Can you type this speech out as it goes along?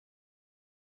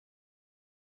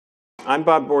I'm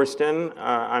Bob Borston.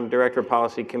 I'm Director of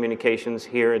Policy Communications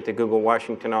here at the Google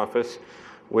Washington office,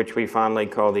 which we fondly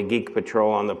call the Geek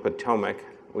Patrol on the Potomac.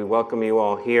 We welcome you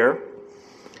all here.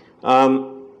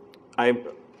 I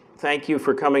thank you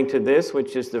for coming to this,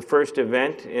 which is the first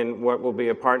event in what will be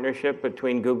a partnership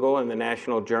between Google and the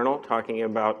National Journal, talking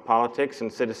about politics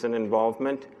and citizen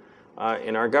involvement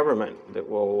in our government that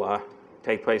will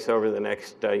take place over the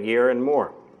next year and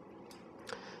more.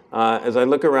 As I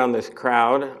look around this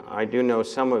crowd, I do know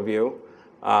some of you.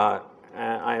 I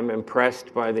am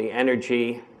impressed by the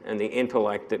energy and the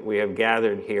intellect that we have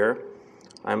gathered here.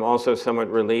 I'm also somewhat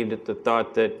relieved at the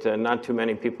thought that not too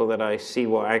many people that I see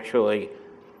will actually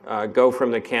go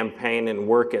from the campaign and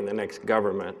work in the next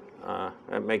government.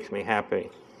 That makes me happy.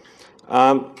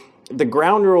 The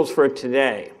ground rules for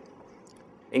today.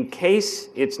 In case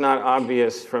it's not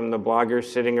obvious from the bloggers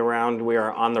sitting around, we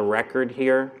are on the record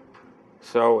here.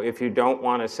 So if you don't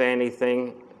want to say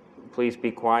anything, please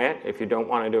be quiet. If you don't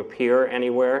want it to appear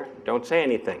anywhere, don't say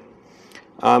anything.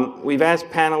 We've asked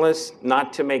panelists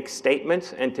not to make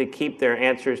statements and to keep their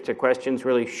answers to questions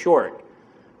really short.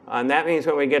 And that means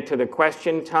when we get to the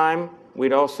question time,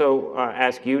 we'd also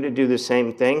ask you to do the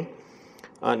same thing.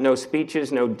 No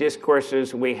speeches, no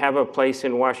discourses. We have a place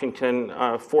in Washington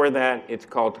for that. It's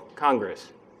called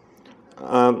Congress.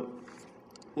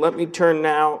 Let me turn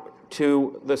now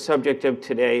to the subject of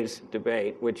today's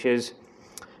debate, which is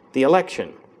the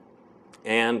election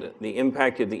and the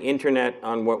impact of the internet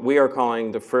on what we are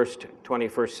calling the first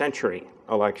 21st century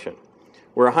election.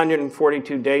 We're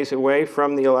 142 days away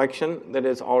from the election that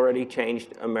has already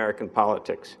changed American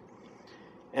politics.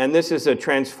 And this is a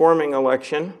transforming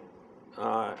election,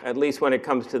 at least when it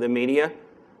comes to the media,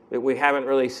 that we haven't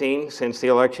really seen since the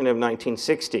election of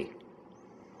 1960.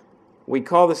 We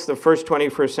call this the first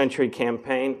 21st century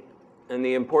campaign. And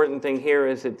the important thing here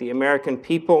is that the American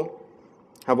people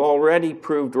have already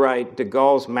proved right de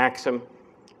Gaulle's maxim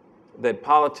that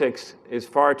politics is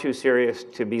far too serious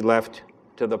to be left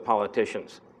to the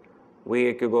politicians. We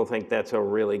at Google think that's a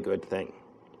really good thing.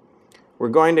 We're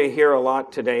going to hear a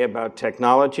lot today about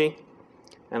technology,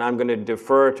 and I'm going to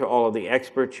defer to all of the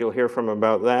experts you'll hear from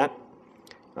about that.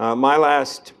 My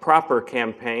last proper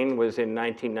campaign was in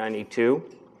 1992.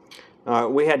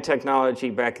 We had technology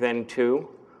back then, too.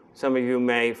 Some of you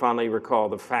may fondly recall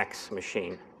the fax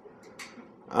machine.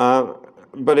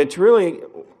 But it's really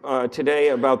today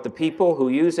about the people who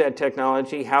use that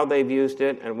technology, how they've used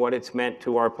it, and what it's meant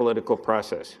to our political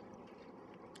process.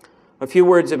 A few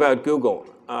words about Google.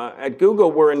 At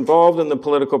Google, we're involved in the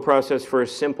political process for a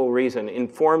simple reason.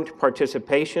 Informed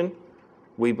participation,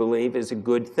 we believe, is a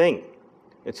good thing.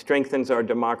 It strengthens our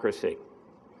democracy.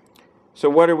 So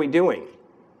what are we doing?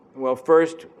 Well,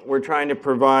 first, we're trying to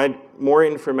provide more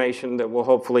information that will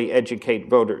hopefully educate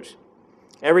voters.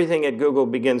 Everything at Google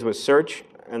begins with search,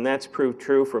 and that's proved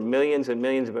true for millions and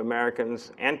millions of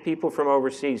Americans and people from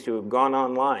overseas who have gone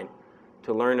online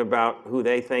to learn about who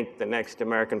they think the next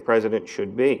American president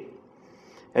should be.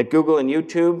 At Google and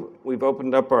YouTube, we've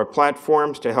opened up our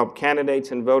platforms to help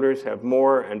candidates and voters have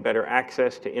more and better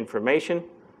access to information,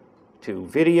 to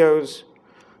videos,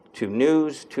 to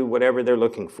news, to whatever they're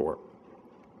looking for.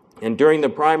 And during the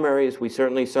primaries, we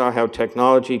certainly saw how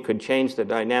technology could change the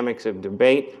dynamics of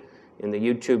debate in the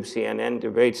YouTube CNN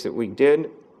debates that we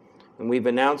did. And we've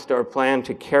announced our plan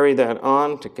to carry that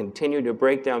on, to continue to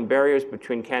break down barriers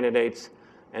between candidates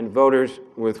and voters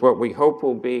with what we hope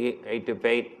will be a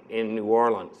debate in New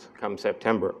Orleans come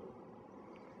September.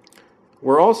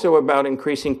 We're also about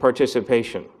increasing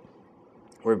participation.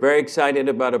 We're very excited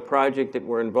about a project that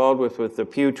we're involved with the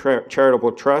Pew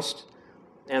Charitable Trust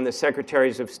and the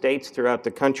secretaries of states throughout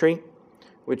the country,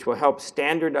 which will help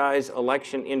standardize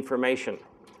election information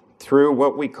through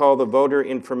what we call the Voter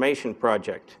Information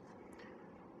Project.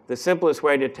 The simplest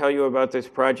way to tell you about this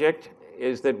project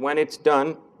is that when it's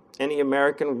done, any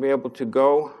American will be able to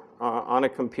go on a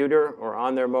computer or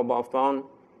on their mobile phone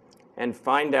and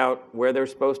find out where they're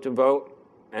supposed to vote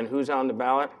and who's on the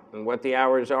ballot and what the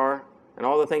hours are and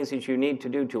all the things that you need to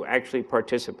do to actually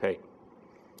participate.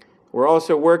 We're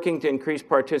also working to increase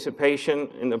participation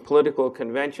in the political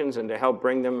conventions and to help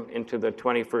bring them into the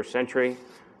 21st century.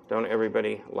 Don't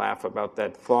everybody laugh about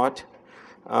that thought.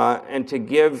 And to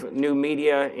give new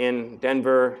media in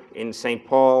Denver, in St.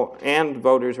 Paul, and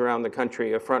voters around the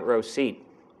country a front row seat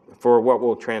for what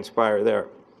will transpire there.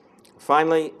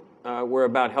 Finally, we're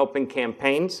about helping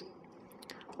campaigns.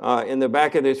 In the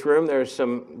back of this room, there's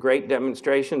some great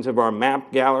demonstrations of our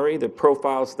map gallery that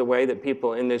profiles the way that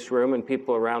people in this room and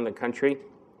people around the country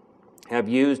have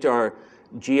used our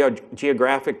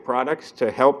geographic products to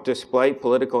help display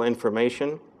political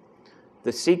information.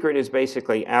 The secret is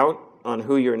basically out. on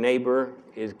who your neighbor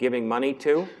is giving money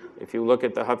to, if you look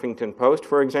at the Huffington Post,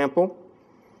 for example.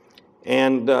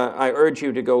 And I urge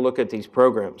you to go look at these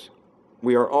programs.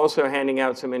 We are also handing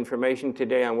out some information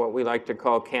today on what we like to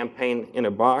call campaign in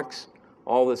a box,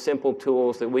 all the simple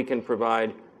tools that we can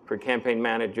provide for campaign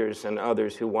managers and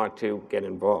others who want to get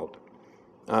involved.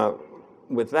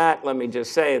 With that, let me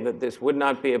just say that this would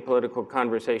not be a political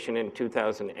conversation in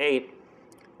 2008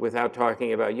 without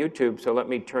talking about YouTube. So let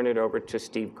me turn it over to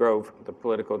Steve Grove, the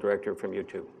political director from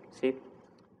YouTube. Steve?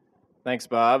 Thanks,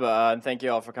 Bob, and thank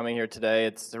you all for coming here today.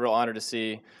 It's a real honor to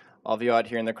see all of you out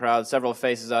here in the crowd. Several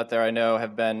faces out there I know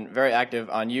have been very active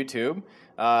on YouTube,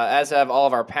 as have all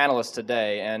of our panelists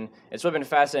today. And it's really been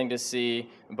fascinating to see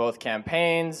both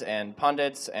campaigns and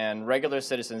pundits and regular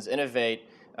citizens innovate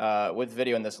with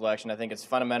video in this election. I think it's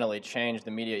fundamentally changed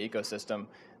the media ecosystem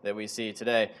that we see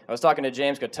today. I was talking to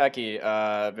James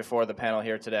Kotecki before the panel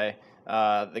here today,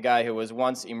 the guy who was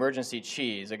once Emergency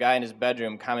Cheese, a guy in his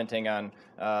bedroom commenting on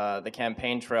the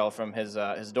campaign trail from his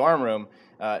dorm room,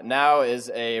 now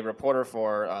is a reporter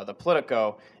for the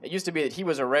Politico. It used to be that he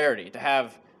was a rarity to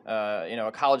have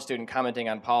a college student commenting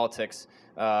on politics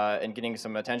and getting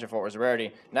some attention for it was a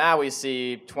rarity. Now we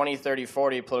see 20, 30,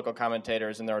 40 political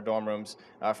commentators in their dorm rooms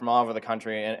from all over the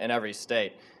country and every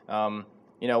state.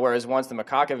 Whereas once the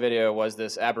macaca video was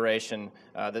this aberration,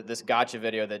 this gotcha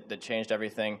video that changed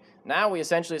everything, now we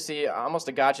essentially see almost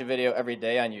a gotcha video every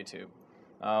day on YouTube.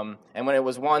 And when it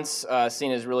was once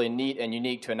seen as really neat and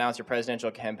unique to announce your presidential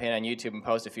campaign on YouTube and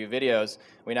post a few videos,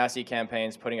 we now see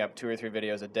campaigns putting up 2 or 3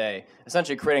 videos a day,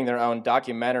 essentially creating their own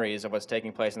documentaries of what's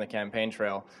taking place in the campaign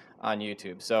trail on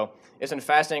YouTube. So it's been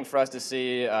fascinating for us to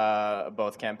see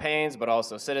both campaigns, but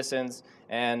also citizens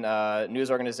and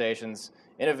news organizations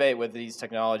innovate with these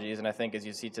technologies, and I think as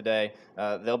you see today,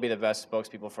 they'll be the best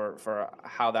spokespeople for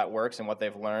how that works and what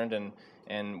they've learned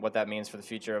and what that means for the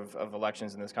future of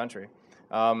elections in this country.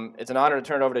 It's an honor to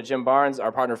turn it over to Jim Barnes,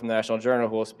 our partner from the National Journal,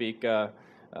 who will speak to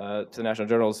the National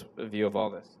Journal's view of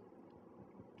all this.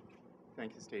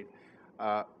 Thank you, Steve.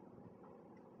 I'm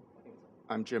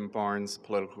Jim Barnes,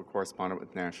 political correspondent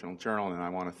with National Journal, and I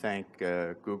want to thank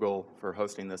Google for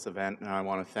hosting this event, and I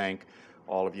want to thank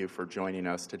all of you for joining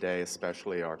us today,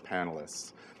 especially our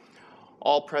panelists.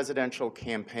 All presidential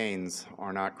campaigns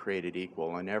are not created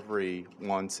equal, and every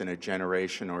once in a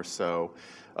generation or so,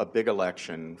 a big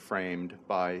election framed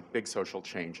by big social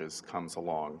changes comes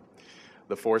along.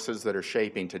 The forces that are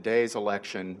shaping today's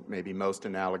election may be most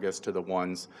analogous to the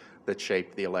ones that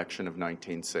shaped the election of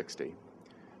 1960.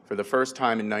 For the first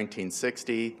time in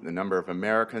 1960, the number of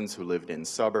Americans who lived in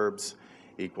suburbs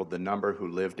equaled the number who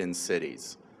lived in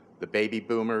cities. The baby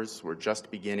boomers were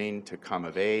just beginning to come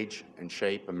of age and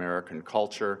shape American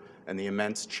culture and the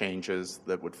immense changes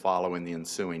that would follow in the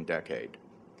ensuing decade.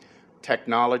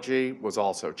 Technology was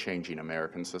also changing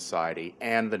American society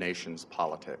and the nation's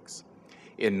politics.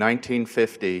 In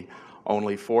 1950,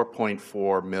 only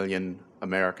 4.4 million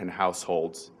American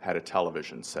households had a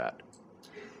television set.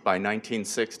 By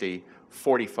 1960,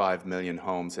 45 million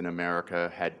homes in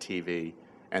America had TV,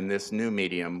 and this new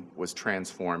medium was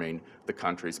transforming the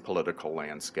country's political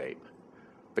landscape.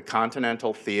 The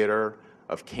continental theater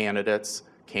of candidates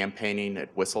campaigning at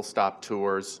whistle-stop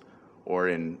tours or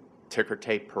in ticker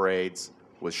tape parades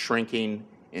was shrinking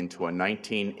into a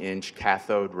 19-inch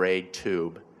cathode ray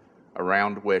tube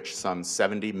around which some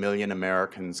 70 million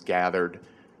Americans gathered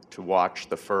to watch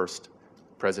the first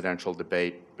presidential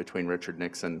debate between Richard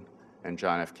Nixon and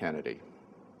John F. Kennedy.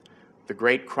 The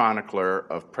great chronicler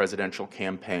of presidential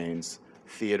campaigns,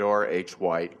 Theodore H.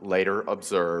 White, later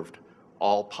observed,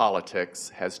 "All politics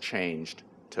has changed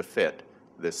to fit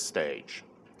this stage."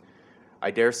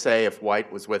 I dare say if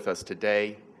White was with us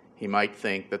today, he might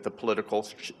think that the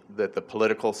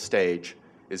political stage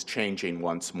is changing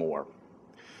once more.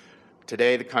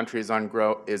 Today, the country is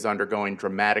undergoing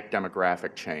dramatic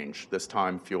demographic change, this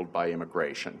time fueled by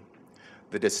immigration.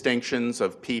 The distinctions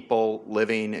of people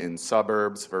living in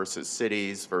suburbs versus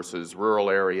cities versus rural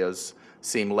areas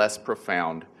seem less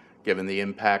profound given the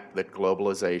impact that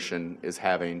globalization is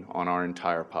having on our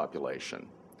entire population.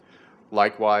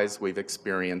 Likewise, we've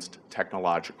experienced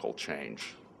technological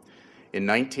change. In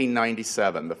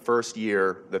 1997, the first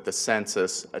year that the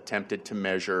census attempted to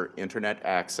measure internet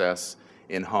access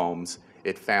in homes,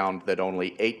 it found that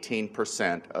only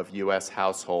 18% of US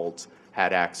households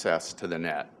had access to the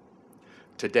net.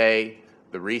 Today,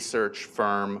 the research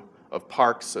firm of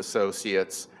Parks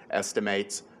Associates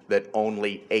estimates that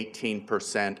only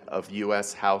 18% of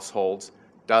US households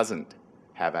doesn't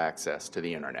have access to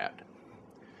the internet.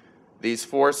 These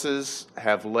forces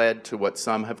have led to what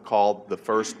some have called the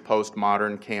first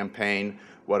postmodern campaign,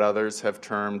 what others have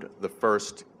termed the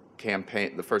first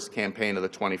campaign, the first campaign of the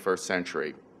 21st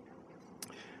century,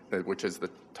 which is the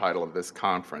title of this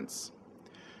conference.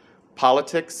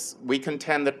 Politics, we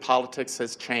contend that politics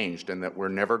has changed and that we're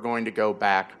never going to go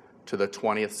back to the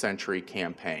 20th century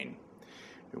campaign.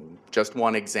 Just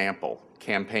one example,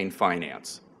 campaign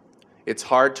finance. It's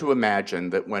hard to imagine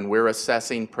that when we're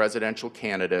assessing presidential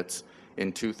candidates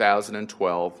in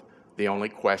 2012, the only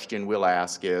question we'll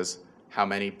ask is, how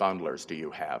many bundlers do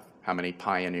you have? How many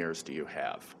pioneers do you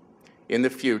have? In the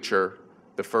future,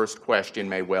 the first question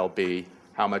may well be,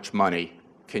 how much money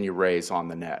can you raise on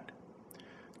the net?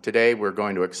 Today, we're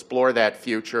going to explore that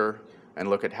future and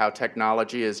look at how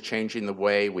technology is changing the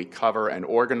way we cover and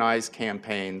organize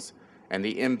campaigns and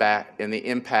the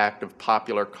impact of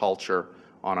popular culture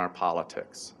on our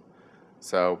politics.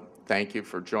 So thank you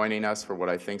for joining us for what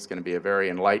I think is going to be a very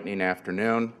enlightening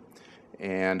afternoon.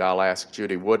 And I'll ask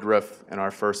Judy Woodruff and our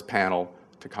first panel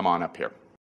to come on up here.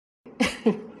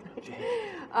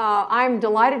 I'm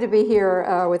delighted to be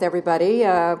here with everybody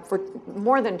for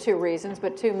more than two reasons,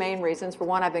 but two main reasons. For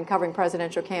one, I've been covering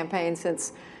presidential campaigns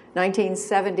since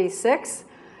 1976.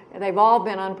 They've all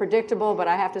been unpredictable, but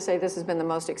I have to say this has been the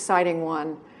most exciting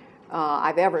one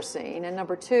I've ever seen. And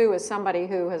number two, as somebody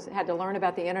who has had to learn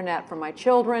about the internet from my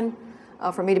children,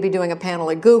 for me to be doing a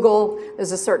panel at Google,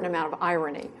 there's a certain amount of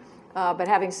irony. But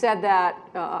having said that,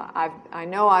 I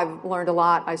know I've learned a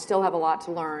lot. I still have a lot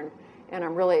to learn, and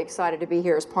I'm really excited to be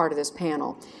here as part of this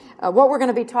panel. What we're going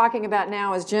to be talking about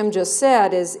now, as Jim just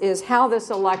said, is how this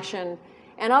election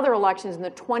and other elections in the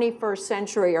 21st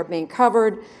century are being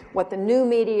covered, what the new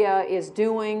media is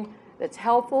doing that's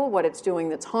helpful, what it's doing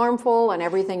that's harmful, and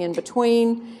everything in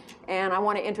between. And I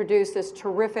want to introduce this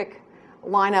terrific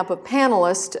lineup of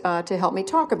panelists to help me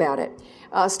talk about it.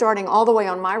 Starting all the way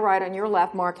on my right, on your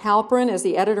left, Mark Halperin is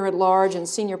the editor-at-large and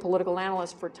senior political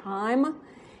analyst for Time.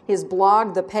 His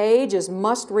blog, The Page, is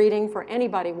must-reading for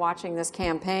anybody watching this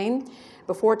campaign.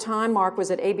 Before Time, Mark was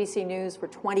at ABC News for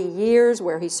 20 years,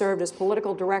 where he served as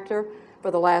political director for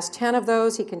the last 10 of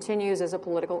those. He continues as a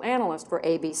political analyst for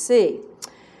ABC.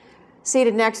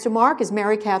 Seated next to Mark is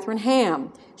Mary Katherin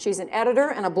Ham. She's an editor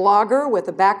and a blogger with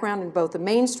a background in both the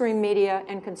mainstream media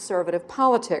and conservative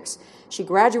politics. She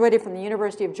graduated from the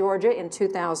University of Georgia in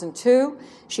 2002.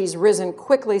 She's risen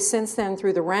quickly since then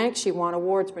through the ranks. She won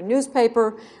awards for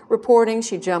newspaper reporting.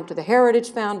 She jumped to the Heritage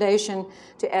Foundation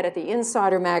to edit the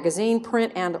Insider magazine,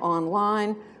 print and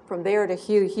online. From there to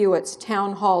Hugh Hewitt's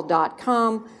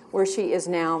townhall.com, where she is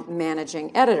now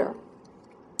managing editor.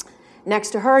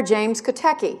 Next to her, James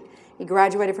Kotecki. He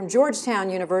graduated from Georgetown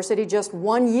University just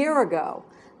 1 year ago,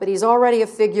 but he's already a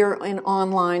figure in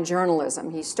online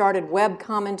journalism. He started web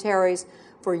commentaries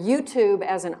for YouTube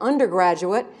as an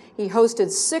undergraduate. He hosted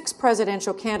 6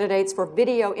 presidential candidates for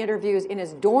video interviews in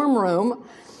his dorm room.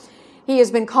 He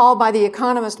has been called by The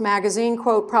Economist magazine,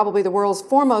 quote, probably the world's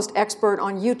foremost expert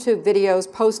on YouTube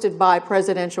videos posted by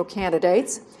presidential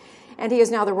candidates. And he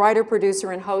is now the writer,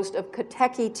 producer, and host of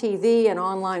Kotecki TV, an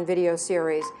online video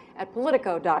series at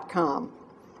Politico.com.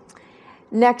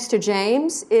 Next to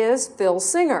James is Phil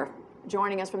Singer,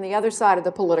 joining us from the other side of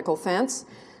the political fence.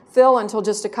 Phil, until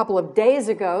just a couple of days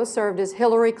ago, served as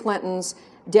Hillary Clinton's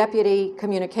deputy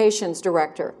communications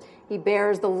director. He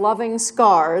bears the loving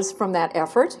scars from that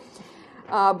effort.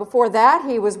 Before that,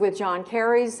 he was with John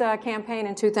Kerry's campaign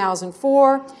in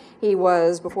 2004. He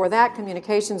was, before that,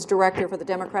 communications director for the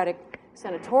Democratic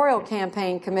Senatorial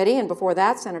Campaign Committee, and before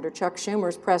that, Senator Chuck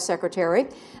Schumer's press secretary.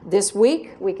 This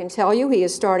week, we can tell you he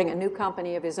is starting a new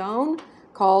company of his own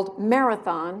called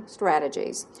Marathon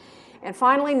Strategies. And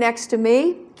finally, next to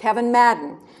me, Kevin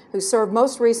Madden, who served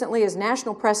most recently as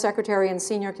National Press Secretary and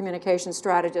Senior Communications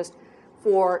Strategist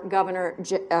for Governor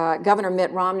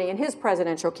Mitt Romney in his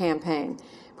presidential campaign.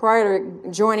 Prior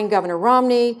to joining Governor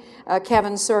Romney,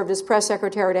 Kevin served as press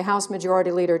secretary to House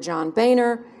Majority Leader John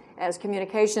Boehner, as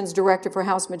communications director for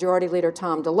House Majority Leader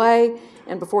Tom DeLay,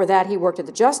 and before that he worked at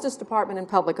the Justice Department in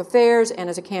Public Affairs and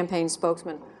as a campaign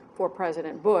spokesman for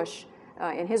President Bush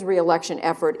in his re-election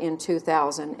effort in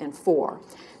 2004.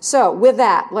 So with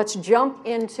that, let's jump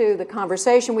into the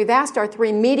conversation. We've asked our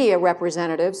 3 media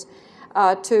representatives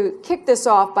to kick this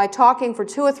off by talking for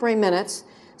 2 or 3 minutes,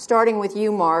 starting with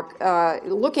you, Mark,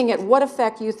 looking at what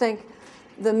effect you think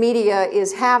the media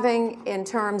is having in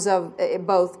terms of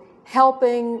both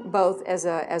helping, both as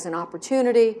an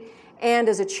opportunity and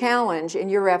as a challenge in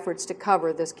your efforts to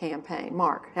cover this campaign.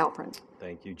 Mark Halperin.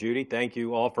 Thank you, Judy. Thank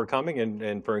you all for coming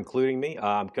and for including me.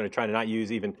 I'm going to try to not use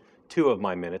even 2 of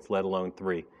my minutes, let alone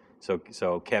 3,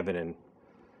 so Kevin and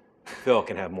Phil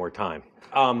can have more time.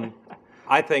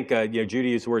 I think Judy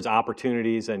used the words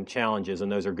opportunities and challenges, and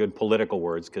those are good political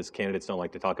words because candidates don't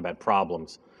like to talk about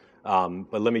problems.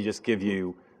 But let me just give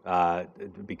you,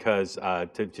 because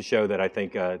to show that I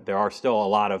think there are still a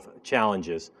lot of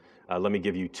challenges, let me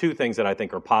give you 2 things that I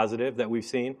think are positive that we've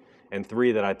seen, and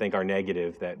 3 that I think are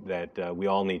negative that we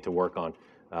all need to work on.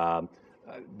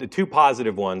 The 2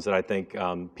 positive ones that I think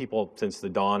people since the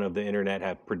dawn of the internet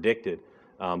have predicted,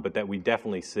 but that we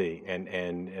definitely see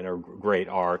and are great,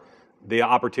 are the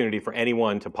opportunity for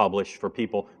anyone to publish, for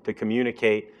people to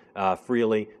communicate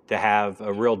freely, to have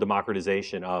a real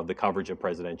democratization of the coverage of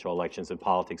presidential elections and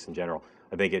politics in general.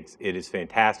 I think it is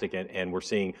fantastic, and we're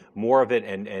seeing more of it,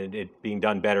 and it being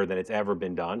done better than it's ever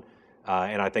been done.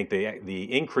 And I think the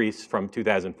increase from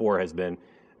 2004 has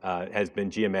been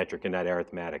geometric and not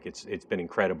arithmetic. It's been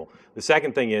incredible. The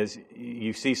second thing is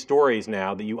you see stories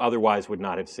now that you otherwise would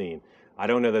not have seen. I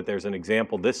don't know that there's an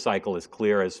example this cycle as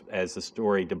clear as the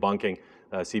story debunking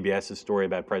CBS's story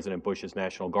about President Bush's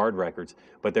National Guard records,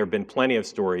 but there have been plenty of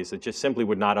stories that just simply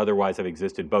would not otherwise have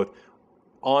existed, both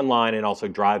online and also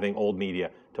driving old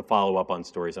media to follow up on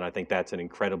stories, and I think that's an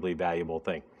incredibly valuable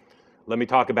thing. Let me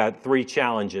talk about 3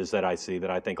 challenges that I see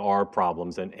that I think are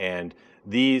problems, and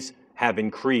these have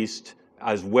increased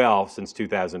as well since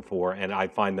 2004, and I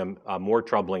find them more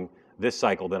troubling this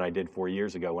cycle than I did 4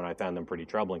 years ago when I found them pretty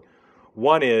troubling.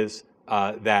 One is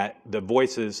that the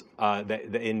voices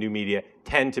in new media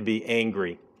tend to be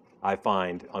angry, I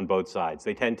find, on both sides.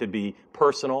 They tend to be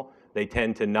personal. They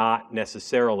tend to not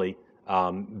necessarily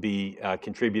be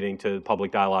contributing to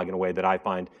public dialogue in a way that I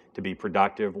find to be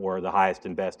productive or the highest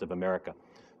and best of America.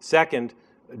 Second,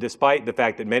 despite the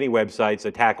fact that many websites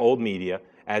attack old media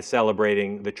as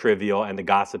celebrating the trivial and the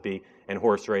gossipy and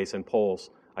horse race and polls,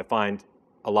 I find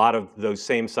a lot of those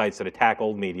same sites that attack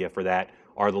old media for that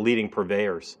are the leading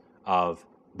purveyors of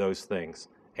those things.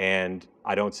 And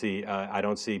I don't see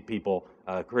people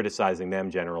criticizing them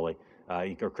generally,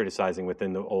 or criticizing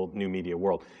within the old new media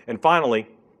world. And finally,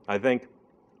 I think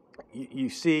you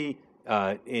see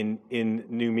in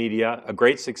new media a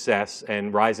great success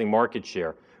and rising market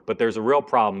share, but there's a real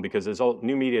problem because as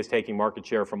new media is taking market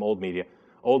share from old media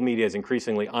is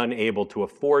increasingly unable to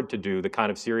afford to do the kind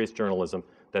of serious journalism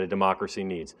that a democracy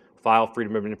needs. File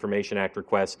Freedom of Information Act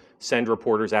requests, send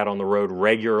reporters out on the road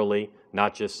regularly,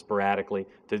 not just sporadically,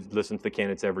 to listen to the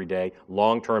candidates every day,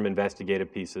 long-term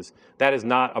investigative pieces. That is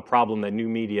not a problem that new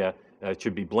media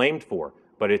should be blamed for,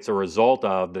 but it's a result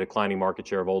of the declining market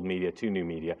share of old media to new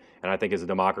media. And I think as a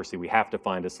democracy, we have to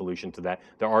find a solution to that.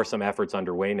 There are some efforts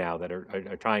underway now that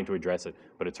are trying to address it,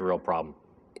 but it's a real problem.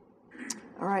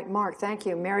 All right, Mark, thank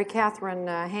you. Mary Katherin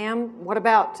Ham, what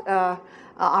about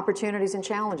opportunities and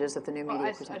challenges that the new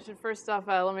media presents? I should first off,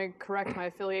 let me correct my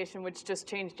affiliation, which just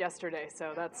changed yesterday,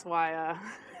 so that's why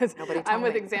I'm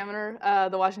with Examiner,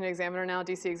 the Washington Examiner now,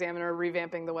 DC Examiner,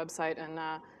 revamping the website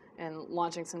and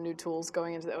launching some new tools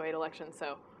going into the 2008 election,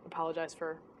 so apologize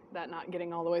for that not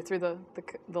getting all the way through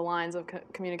the lines of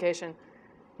communication.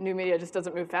 New media just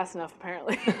doesn't move fast enough,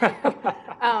 apparently.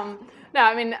 No,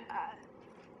 I mean,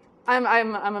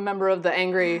 I'm a member of the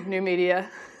angry new media,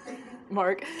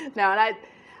 Mark. Now, and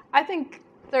I think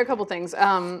there are a couple things.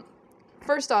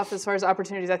 First off, as far as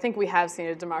opportunities, I think we have seen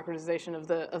a democratization of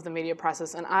the media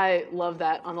process, and I love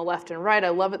that on the left and right. I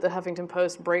love it the Huffington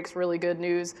Post breaks really good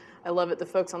news. I love it the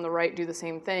folks on the right do the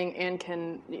same thing and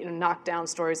can knock down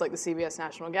stories like the CBS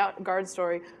National Guard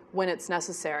story when it's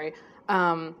necessary.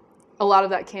 A lot of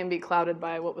that can be clouded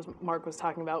by what Mark was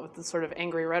talking about with the sort of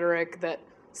angry rhetoric that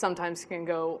sometimes can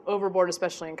go overboard,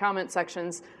 especially in comment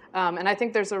sections. And I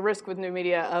think there's a risk with new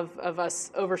media of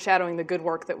us overshadowing the good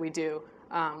work that we do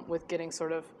with getting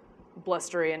sort of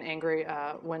blustery and angry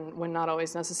when not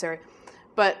always necessary.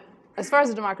 But as far as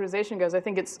the democratization goes, I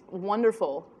think it's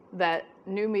wonderful that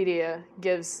new media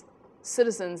gives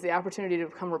citizens the opportunity to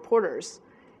become reporters.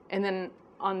 And then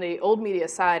on the old media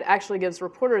side, actually gives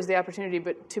reporters the opportunity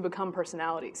to become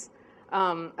personalities.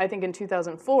 I think in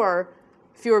 2004,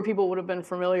 fewer people would have been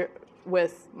familiar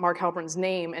with Mark Halperin's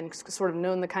name and sort of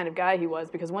known the kind of guy he was,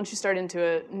 because once you start into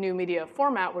a new media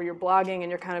format where you're blogging and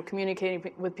you're kind of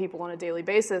communicating with people on a daily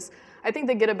basis, I think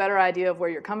they get a better idea of where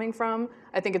you're coming from.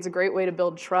 I think it's a great way to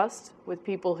build trust with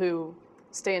people who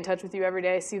stay in touch with you every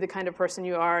day, see the kind of person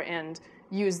you are, and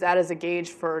use that as a gauge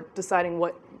for deciding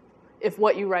if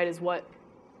what you write is what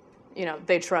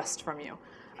they trust from you.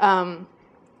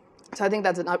 So I think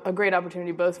that's a great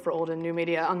opportunity both for old and new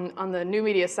media. On the new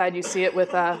media side, you see it with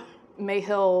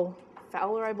Mayhill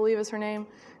Fowler, I believe is her name,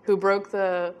 who broke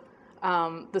the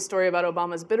story about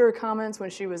Obama's bitter comments when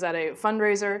she was at a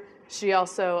fundraiser. She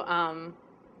also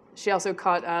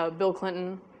caught Bill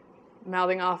Clinton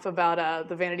mouthing off about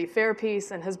the Vanity Fair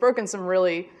piece and has broken some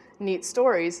really neat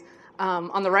stories.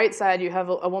 On the right side, you have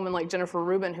a woman like Jennifer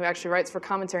Rubin, who actually writes for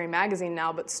Commentary Magazine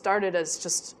now, but started as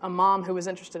just a mom who was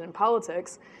interested in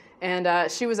politics.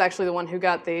 And she was actually the one who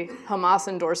got the Hamas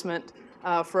endorsement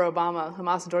for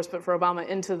Obama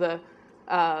into the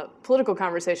political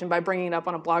conversation by bringing it up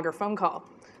on a blog or phone call.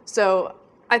 So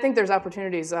I think there's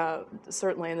opportunities,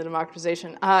 certainly, in the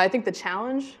democratization. I think the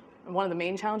challenge, one of the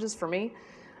main challenges for me,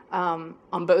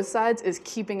 on both sides, is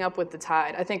keeping up with the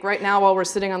tide. I think right now, while we're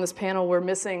sitting on this panel, we're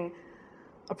missing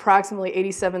approximately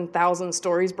 87,000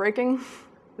 stories breaking.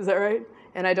 Is that right?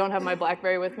 And I don't have my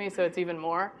BlackBerry with me, so it's even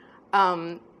more.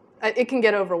 It can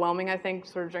get overwhelming, I think,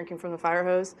 sort of drinking from the fire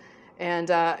hose, and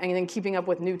then keeping up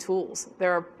with new tools.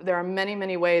 There are many,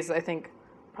 many ways, I think,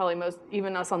 probably most,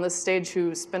 even us on this stage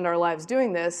who spend our lives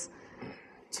doing this,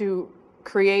 to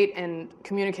create and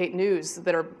communicate news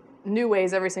that are new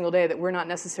ways every single day that we're not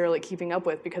necessarily keeping up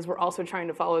with, because we're also trying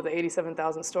to follow the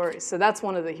 87,000 stories. So that's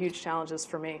one of the huge challenges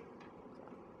for me.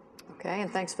 Okay,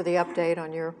 and thanks for the update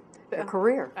on your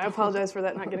career. I apologize for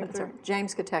that not getting through.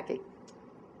 James Kotecki.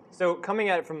 So coming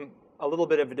at it from a little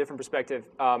bit of a different perspective,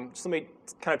 just let me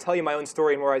kind of tell you my own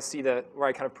story and where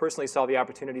I kind of personally saw the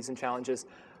opportunities and challenges.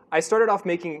 I started off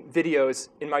making videos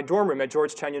in my dorm room at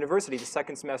Georgetown University the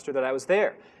second semester that I was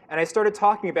there. And I started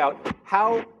talking about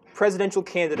how presidential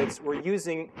candidates were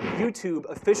using YouTube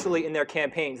officially in their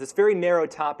campaigns, this very narrow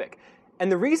topic.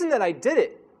 And the reason that I did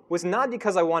it was not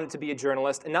because I wanted to be a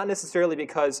journalist, and not necessarily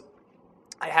because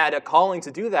I had a calling to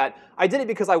do that. I did it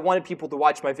because I wanted people to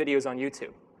watch my videos on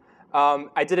YouTube.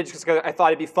 I did it just because I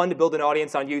thought it'd be fun to build an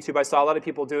audience on YouTube. I saw a lot of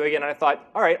people doing it, and I thought,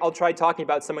 all right, I'll try talking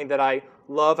about something that I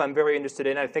love, I'm very interested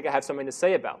in, and I think I have something to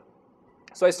say about.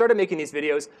 So I started making these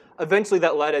videos. Eventually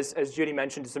that led, as Judy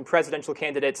mentioned, to some presidential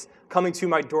candidates coming to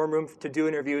my dorm room to do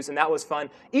interviews, and that was fun.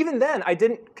 Even then, I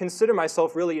didn't consider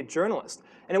myself really a journalist.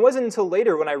 And it wasn't until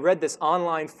later when I read this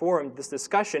online forum, this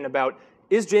discussion about,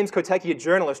 is James Kotecki a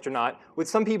journalist or not, with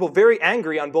some people very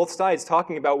angry on both sides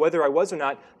talking about whether I was or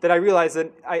not, that I realized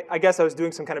that I guess I was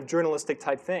doing some kind of journalistic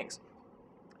type things.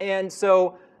 And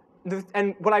so,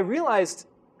 and what I realized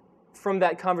from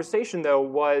that conversation, though,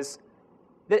 was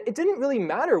that it didn't really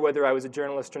matter whether I was a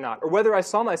journalist or not, or whether I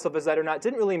saw myself as that or not. It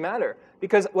didn't really matter,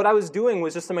 because what I was doing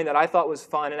was just something that I thought was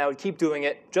fun, and I would keep doing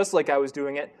it just like I was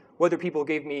doing it, whether people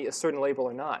gave me a certain label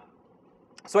or not.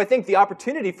 So I think the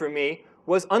opportunity for me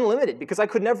was unlimited, because I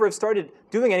could never have started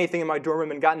doing anything in my dorm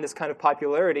room and gotten this kind of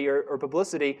popularity or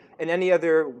publicity in any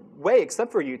other way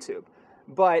except for YouTube.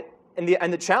 And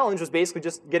the challenge was basically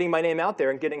just getting my name out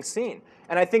there and getting seen.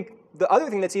 And I think the other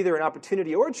thing that's either an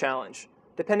opportunity or a challenge,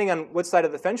 depending on what side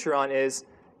of the fence you're on, is,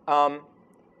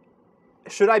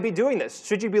 should I be doing this?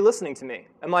 Should you be listening to me?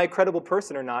 Am I a credible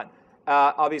person or not?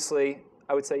 Obviously,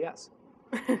 I would say yes.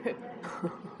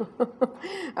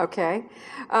 Okay.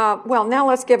 Well, now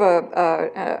let's give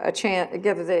a chance.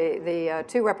 Give the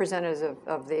two representatives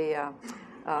of the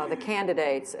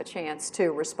candidates a chance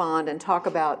to respond and talk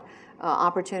about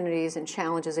opportunities and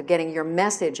challenges of getting your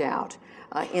message out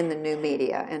in the new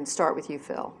media. And start with you,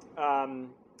 Phil.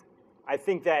 I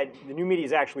think that the new media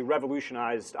has actually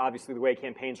revolutionized, obviously, the way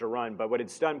campaigns are run. But what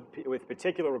it's done with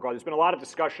particular regard, there's been a lot of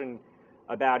discussion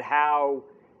about how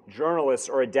journalists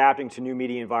are adapting to new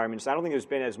media environments. I don't think there's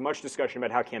been as much discussion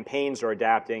about how campaigns are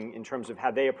adapting in terms of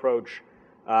how they approach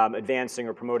advancing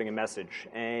or promoting a message.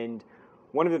 And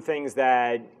one of the things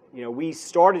that we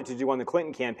started to do on the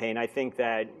Clinton campaign, I think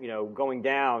that going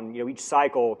down, each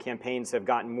cycle, campaigns have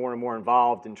gotten more and more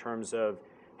involved in terms of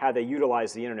how they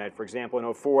utilize the internet. For example, in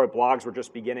 2004, blogs were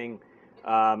just beginning.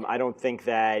 I don't think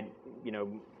that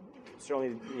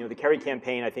certainly, the Kerry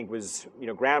campaign, I think, was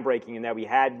groundbreaking in that we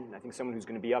had, I think, someone who's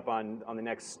going to be up on the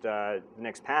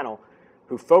next panel,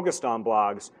 who focused on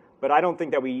blogs. But I don't think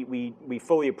that we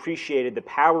fully appreciated the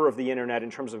power of the internet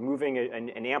in terms of moving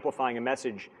and amplifying a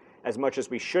message as much as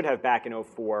we should have back in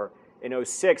 2004. In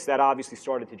 2006, that obviously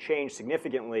started to change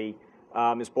significantly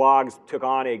as blogs took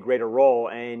on a greater role,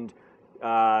 and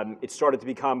it started to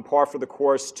become par for the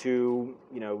course to,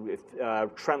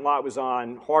 if Trent Lott was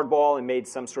on Hardball and made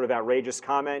some sort of outrageous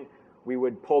comment, we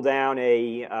would pull down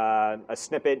a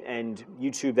snippet and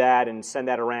YouTube that and send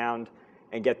that around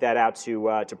and get that out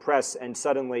to press. And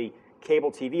suddenly,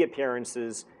 cable TV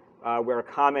appearances where a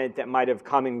comment that might have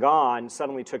come and gone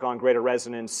suddenly took on greater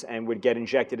resonance and would get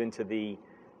injected into the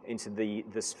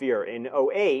sphere. In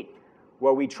 2008,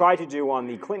 what we tried to do on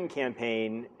the Clinton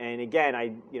campaign, and again,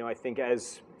 I think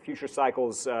as future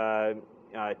cycles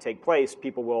take place,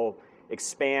 people will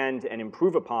expand and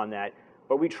improve upon that.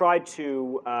 But we tried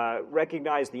to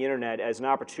recognize the internet as an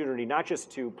opportunity not just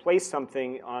to place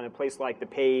something on a place like The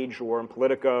Page or in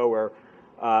Politico or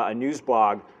a news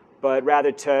blog, but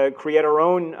rather to create our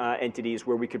own entities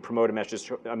where we could promote a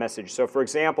message. So for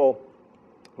example,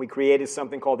 we created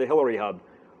something called the Hillary Hub,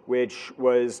 which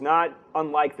was not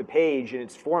unlike the page in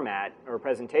its format or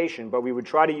presentation, but we would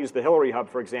try to use the Hillary Hub,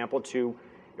 for example, to,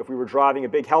 if we were driving a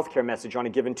big healthcare message on a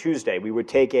given Tuesday, we would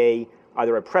take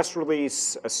either a press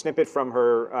release, a snippet from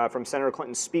from Senator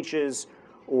Clinton's speeches,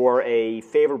 or a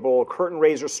favorable curtain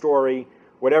raiser story,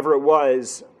 whatever it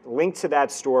was, link to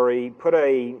that story, put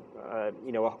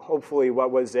hopefully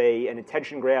what was an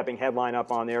attention-grabbing headline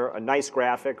up on there, a nice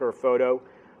graphic or a photo,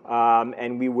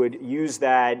 and we would use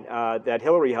that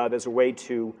Hillary Hub as a way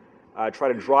to try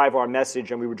to drive our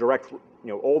message, and we would direct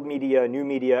old media, new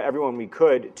media, everyone we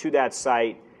could to that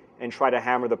site and try to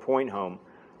hammer the point home.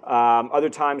 Other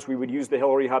times we would use the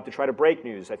Hillary Hub to try to break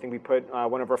news. I think we put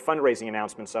one of our fundraising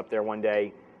announcements up there one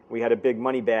day. We had a big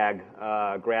money bag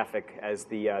graphic as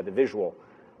the visual.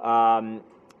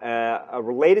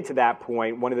 Related to that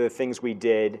point, one of the things we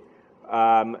did,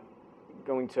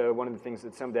 going to one of the things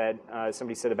that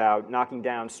somebody said about knocking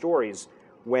down stories,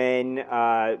 when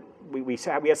we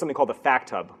had something called the Fact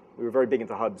Hub. We were very big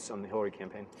into hubs on the Hillary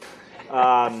campaign.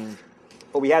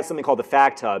 But we had something called the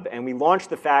Fact Hub, and we launched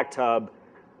the Fact Hub,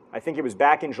 I think it was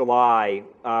back in July,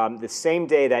 the same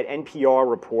day that NPR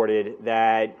reported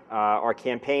that our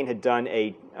campaign had done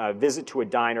a visit to a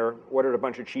diner, ordered a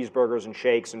bunch of cheeseburgers and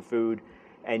shakes and food,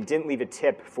 and didn't leave a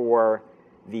tip for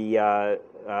the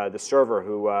server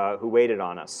who waited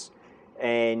on us.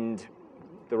 And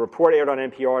the report aired on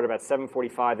NPR at about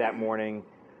 7:45 that morning.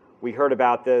 We heard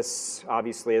about this,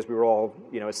 obviously, as we were all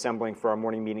assembling for our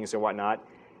morning meetings and whatnot.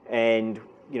 And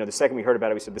the second we heard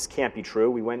about it, we said, this can't be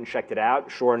true. We went and checked it out.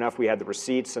 Sure enough, we had the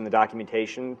receipts and the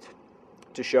documentation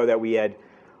to show that we had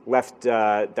left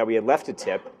a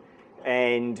tip.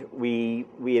 And we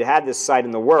had this site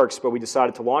in the works, but we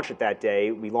decided to launch it that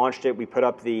day. We launched it. We put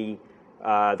up the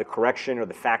correction or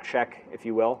the fact check, if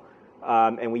you will,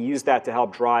 and we used that to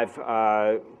help drive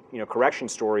correction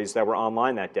stories that were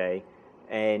online that day.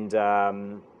 And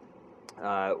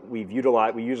we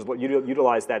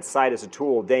utilized that site as a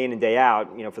tool day in and day out,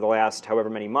 for the last however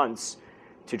many months,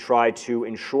 to try to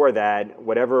ensure that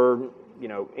whatever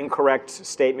incorrect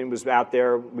statement was out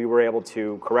there, we were able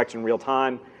to correct in real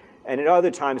time. And at other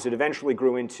times, it eventually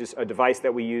grew into a device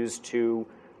that we used to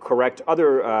correct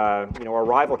other, our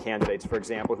rival candidates, for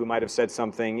example, who might have said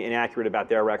something inaccurate about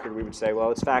their record. We would say, well,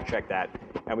 let's fact check that,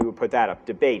 and we would put that up.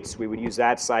 Debates, we would use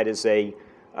that site as an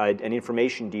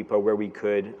information depot where we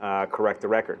could correct the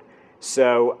record.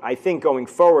 So I think going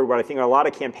forward, what I think a lot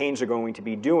of campaigns are going to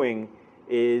be doing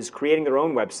is creating their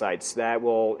own websites that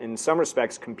will, in some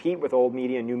respects, compete with old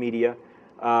media and new media.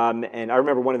 And I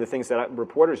remember one of the things that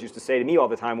reporters used to say to me all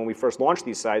the time when we first launched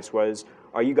these sites was,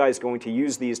 are you guys going to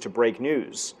use these to break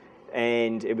news?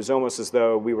 And it was almost as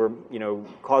though we were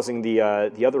causing the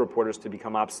other reporters to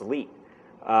become obsolete.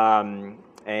 I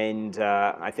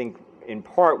think in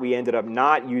part we ended up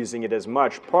not using it as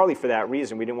much, partly for that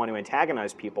reason. We didn't want to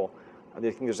antagonize people. I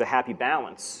think there's a happy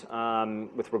balance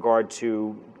with regard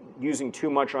to using too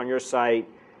much on your site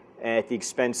at the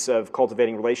expense of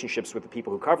cultivating relationships with the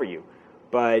people who cover you.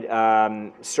 But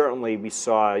certainly we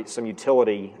saw some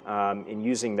utility in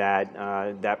using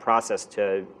that process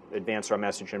to advance our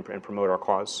message and promote our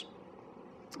cause.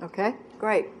 Okay,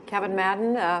 great. Kevin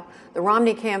Madden, the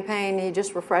Romney campaign, he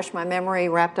just refreshed my memory,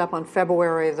 wrapped up on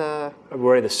February the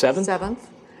 7th,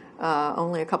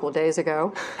 only a couple of days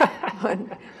ago.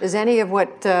 Is any of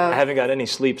what... I haven't got any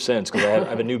sleep since because I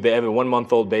have a new baby, I have a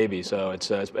 1-month-old baby, so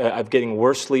I'm getting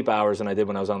worse sleep hours than I did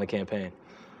when I was on the campaign.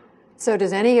 So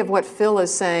does any of what Phil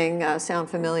is saying sound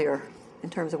familiar in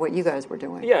terms of what you guys were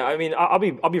doing? Yeah, I mean, I'll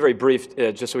be very brief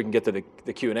just so we can get to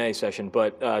the Q&A session.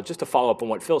 But just to follow up on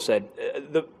what Phil said,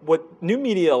 what new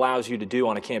media allows you to do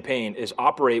on a campaign is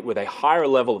operate with a higher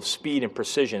level of speed and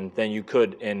precision than you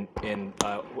could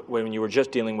when you were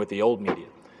just dealing with the old media.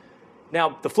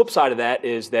 Now, the flip side of that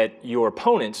is that your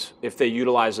opponents, if they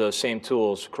utilize those same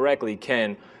tools correctly,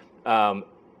 can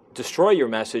destroy your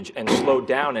message and slow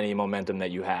down any momentum that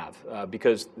you have.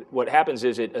 Because what happens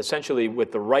is it essentially,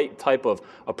 with the right type of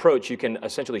approach, you can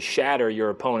essentially shatter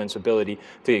your opponent's ability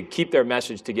to keep their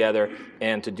message together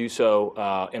and to do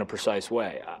so in a precise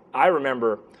way. I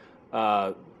remember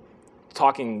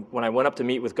talking when I went up to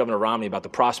meet with Governor Romney about the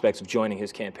prospects of joining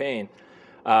his campaign.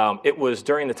 It was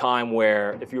during the time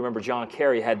where, if you remember, John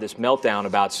Kerry had this meltdown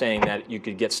about saying that you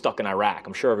could get stuck in Iraq.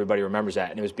 I'm sure everybody remembers that.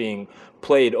 And it was being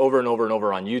played over and over and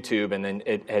over on YouTube. And then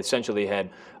it essentially had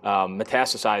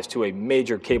metastasized to a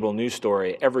major cable news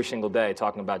story every single day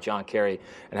talking about John Kerry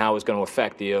and how it was going to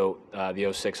affect the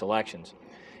 06 elections.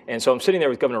 And so I'm sitting there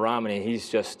with Governor Romney. And he's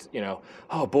just,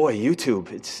 oh boy, YouTube.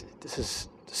 This is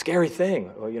a scary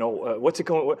thing. You know, what's it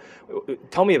going?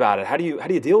 Tell me about it. How do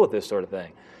you deal with this sort of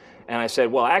thing? And I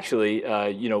said, well, actually,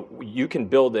 you know, you can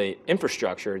build an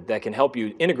infrastructure that can help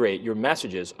you integrate your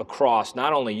messages across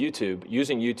not only YouTube,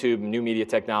 using YouTube and new media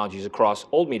technologies across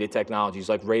old media technologies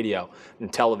like radio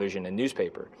and television and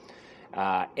newspaper.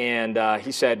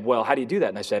 He said, well, how do you do that?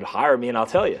 And I said, hire me and I'll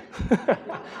tell you.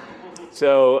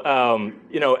 So,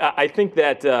 you know, I think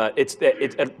that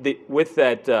with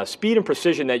that speed and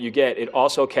precision that you get, it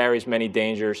also carries many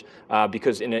dangers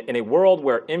because in a world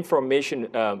where information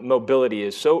mobility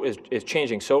is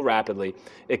changing so rapidly,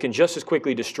 it can just as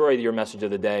quickly destroy your message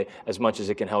of the day as much as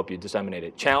it can help you disseminate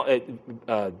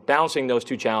it. Balancing those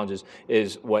two challenges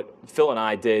is what Phil and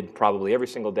I did probably every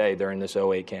single day during this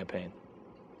 2008 campaign.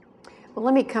 Well,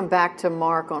 let me come back to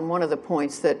Mark on one of the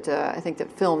points that I think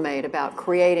that Phil made about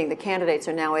creating. The candidates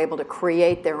are now able to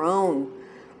create their own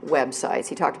websites.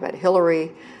 He talked about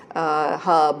Hillary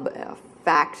Hub,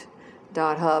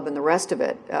 Fact.Hub, and the rest of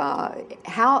it.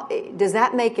 How does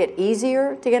that make it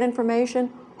easier to get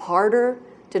information? Harder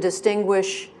to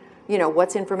distinguish, you know,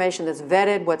 what's information that's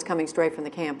vetted, what's coming straight from the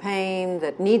campaign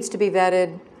that needs to be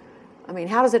vetted? I mean,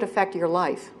 how does it affect your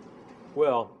life?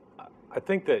 Well, I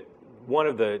think that one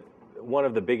of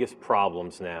the biggest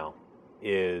problems now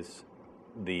is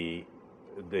the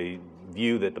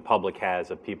view that the public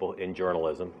has of people in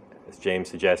journalism. As James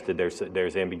suggested,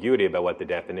 there's ambiguity about what the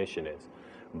definition is.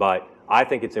 But I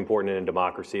think it's important in a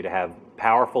democracy to have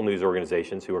powerful news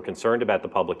organizations who are concerned about the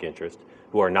public interest,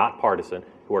 who are not partisan,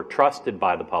 who are trusted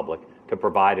by the public to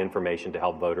provide information to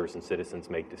help voters and citizens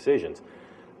make decisions.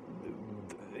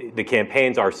 The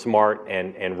campaigns are smart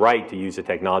and right to use the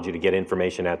technology to get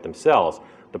information at themselves.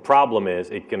 The problem is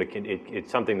it's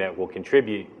something that will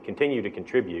continue to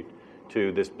contribute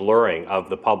to this blurring of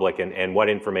the public and what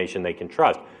information they can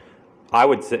trust. I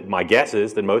would say, my guess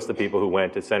is that most of the people who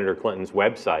went to Senator Clinton's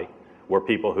website were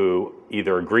people who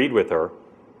either agreed with her,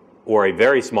 or a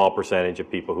very small percentage of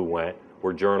people who went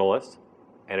were journalists,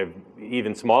 and an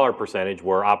even smaller percentage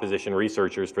were opposition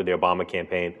researchers for the Obama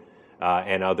campaign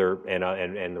and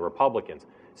the Republicans.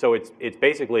 So it's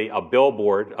basically a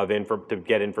billboard to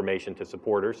get information to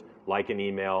supporters, like an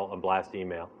email, a blast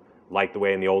email, like the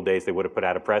way in the old days they would have put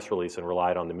out a press release and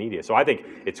relied on the media. So I think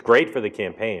it's great for the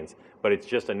campaigns, but it's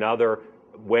just another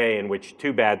way in which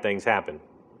two bad things happen.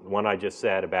 One I just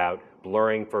said about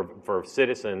blurring for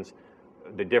citizens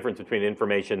the difference between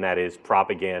information that is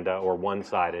propaganda or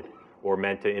one-sided or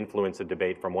meant to influence a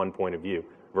debate from one point of view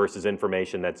versus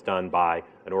information that's done by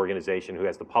an organization who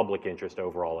has the public interest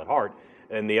overall at heart.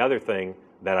 And the other thing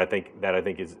that I think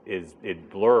is it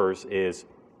blurs is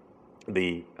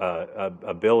the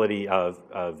ability of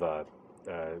the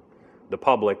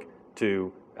public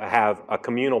to have a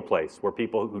communal place where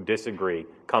people who disagree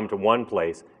come to one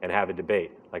place and have a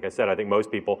debate. Like I said, I think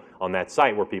most people on that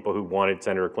site were people who wanted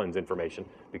Senator Clinton's information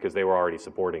because they were already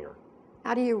supporting her.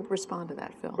 How do you respond to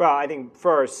that, Phil? Well, I think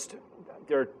first,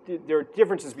 there are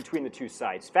differences between the two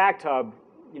sites. FactHub,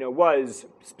 you know, was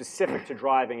specific to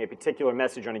driving a particular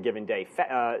message on a given day,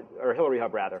 or Hillary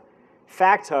Hub rather.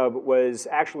 FactHub was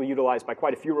actually utilized by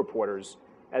quite a few reporters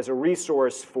as a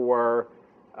resource for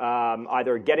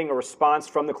either getting a response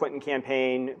from the Clinton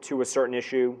campaign to a certain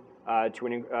issue,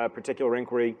 to a particular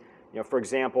inquiry. You know, for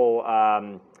example,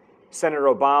 Senator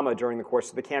Obama during the course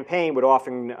of the campaign would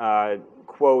often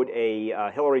quote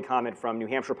a Hillary comment from New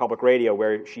Hampshire Public Radio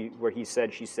where she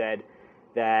said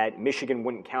that Michigan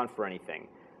wouldn't count for anything.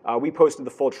 We posted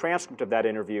the full transcript of that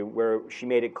interview where she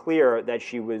made it clear that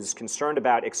she was concerned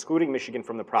about excluding Michigan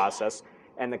from the process,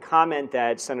 and the comment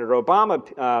that Senator Obama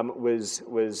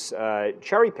was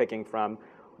cherry-picking from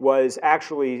was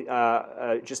actually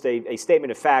just a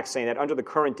statement of fact saying that under the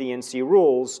current DNC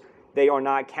rules, they are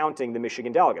not counting the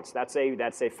Michigan delegates. That's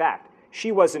a fact.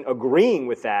 She wasn't agreeing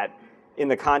with that in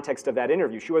the context of that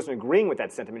interview. She wasn't agreeing with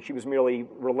that sentiment. She was merely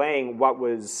relaying what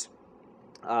was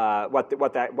what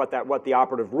the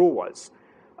operative rule was.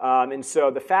 And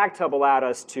so the Fact Hub allowed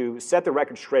us to set the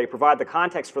record straight, provide the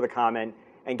context for the comment,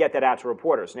 and get that out to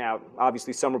reporters. Now,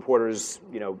 obviously, some reporters,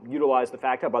 utilize the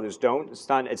Fact Hub, others don't.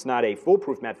 It's not a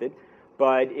foolproof method,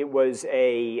 but it was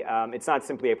it's not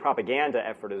simply a propaganda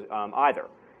effort either.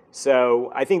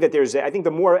 So I think that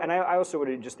the more, and I also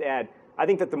would just add, I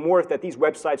think that the more that these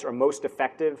websites are most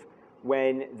effective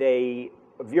when they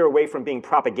veer away from being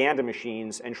propaganda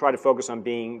machines and try to focus on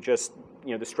being just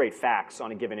the straight facts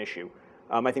on a given issue.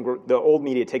 I think the old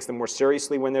media takes them more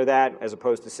seriously when they're that, as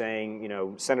opposed to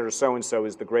saying, Senator so-and-so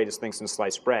is the greatest thing since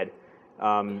sliced bread,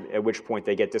 at which point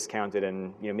they get discounted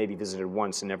and maybe visited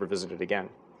once and never visited again.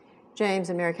 James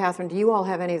and Mary Katherin, do you all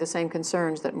have any of the same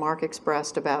concerns that Mark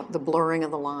expressed about the blurring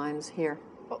of the lines here?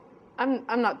 Well,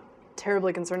 I'm not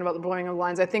terribly concerned about the blurring of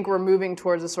lines. I think we're moving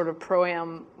towards a sort of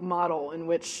pro-am model in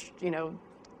which,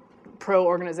 pro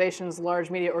organizations, large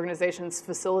media organizations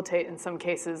facilitate, in some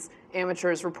cases,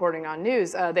 amateurs reporting on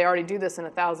news. They already do this in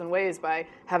 1,000 ways by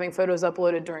having photos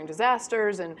uploaded during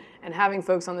disasters and having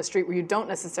folks on the street where you don't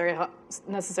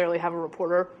necessarily have a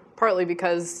reporter, partly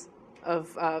because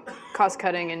of cost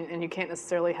cutting and you can't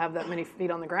necessarily have that many feet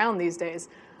on the ground these days.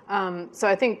 So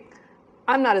I think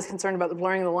I'm not as concerned about the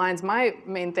blurring of the lines. My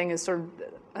main thing is sort of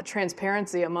a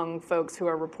transparency among folks who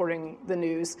are reporting the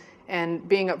news and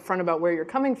being upfront about where you're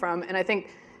coming from. And I think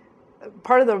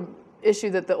part of the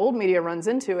issue that the old media runs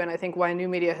into, and I think why new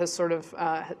media has sort of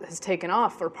has taken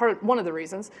off, or one of the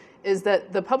reasons, is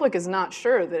that the public is not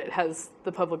sure that it has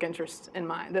the public interest in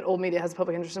mind, that old media has the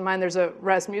public interest in mind. There's a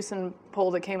Rasmussen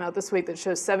poll that came out this week that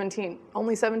shows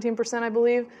only 17%, I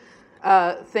believe,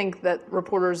 think that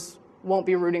reporters won't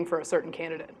be rooting for a certain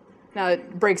candidate. Now,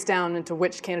 it breaks down into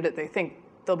which candidate they think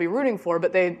they'll be rooting for,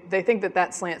 but they think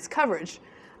that slants coverage.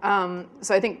 So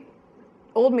I think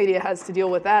old media has to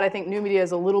deal with that. I think new media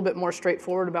is a little bit more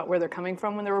straightforward about where they're coming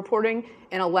from when they're reporting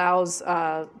and allows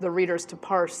the readers to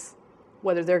parse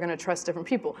whether they're going to trust different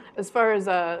people. As far as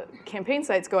campaign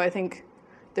sites go, I think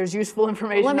there's useful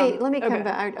information. Let me come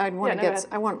back. I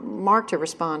want Mark to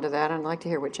respond to that. I'd like to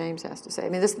hear what James has to say. I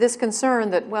mean, this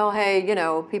concern that, well, hey,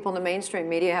 people in the mainstream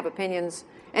media have opinions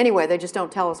anyway. They just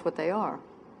don't tell us what they are.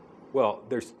 Well,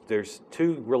 there's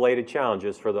two related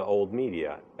challenges for the old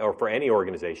media, or for any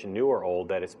organization, new or old,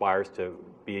 that aspires to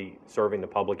be serving the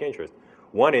public interest.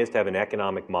 One is to have an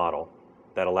economic model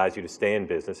that allows you to stay in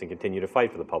business and continue to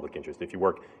fight for the public interest. If you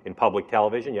work in public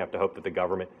television, you have to hope that the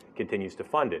government continues to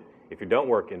fund it. If you're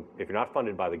not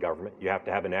funded by the government, you have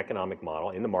to have an economic model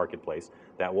in the marketplace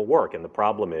that will work. And the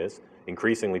problem is,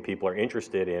 increasingly people are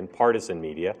interested in partisan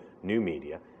media, new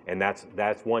media, and that's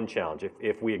one challenge.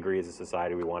 If we agree as a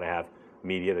society we want to have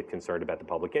media that's concerned about the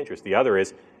public interest. The other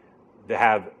is to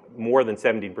have more than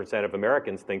 17% of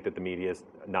Americans think that the media is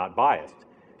not biased.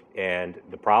 And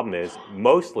the problem is,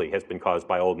 mostly has been caused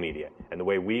by old media and the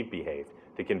way we've behaved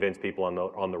to convince people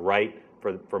on the right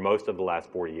for most of the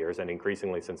last 40 years, and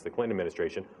increasingly since the Clinton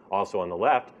administration, also on the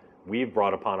left, we've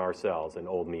brought upon ourselves in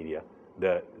old media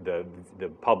the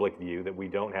public view that we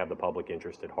don't have the public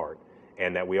interest at heart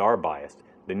and that we are biased.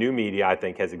 The new media, I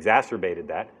think, has exacerbated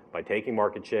that by taking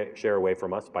market share away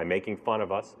from us, by making fun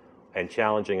of us and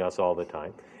challenging us all the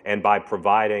time, and by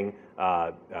providing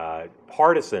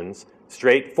partisans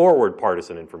straightforward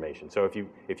partisan information. So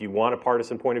if you want a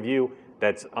partisan point of view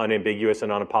that's unambiguous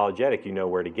and unapologetic, you know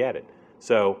where to get it.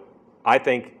 So I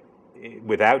think,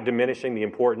 without diminishing the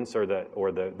importance or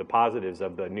the positives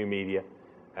of the new media,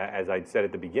 as I said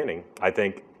at the beginning, I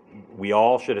think we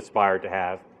all should aspire to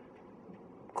have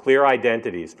clear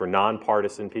identities for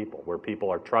nonpartisan people, where people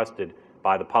are trusted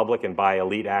by the public and by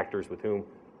elite actors with whom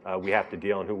we have to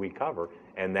deal and who we cover,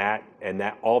 and that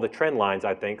all the trend lines,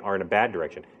 I think, are in a bad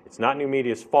direction. It's not new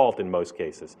media's fault in most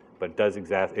cases, but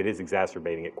it is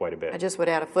exacerbating it quite a bit. I just would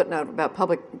add a footnote about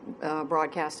public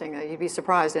broadcasting. You'd be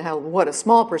surprised at what a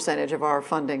small percentage of our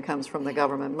funding comes from the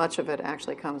government. Much of it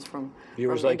actually comes from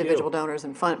individual donors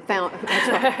and that's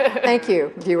right. Thank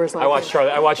you, viewers like you.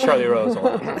 I watch Charlie Rose a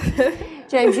lot.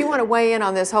 James, you want to weigh in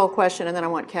on this whole question, and then I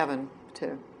want Kevin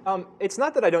to. It's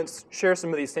not that I don't share some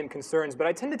of these same concerns, but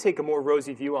I tend to take a more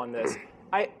rosy view on this.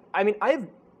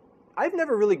 I've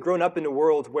never really grown up in a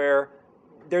world where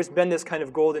there's been this kind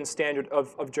of golden standard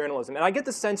of journalism. And I get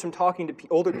the sense from talking to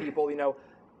older people,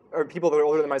 or people that are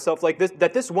older than myself, like this,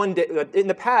 that this one day, in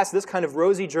the past, this kind of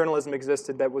rosy journalism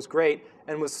existed that was great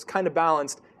and was kind of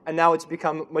balanced, and now it's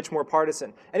become much more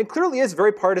partisan. And it clearly is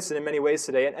very partisan in many ways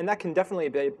today, and that can definitely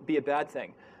be a bad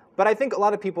thing. But I think a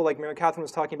lot of people, like Katherin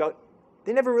was talking about,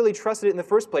 they never really trusted it in the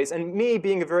first place. And me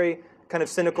being a very kind of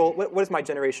cynical, what is my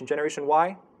generation? Generation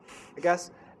Y, I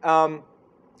guess?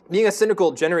 Being a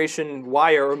cynical Generation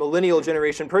Y or a millennial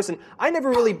generation person, I never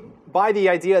really buy the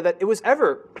idea that it was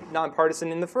ever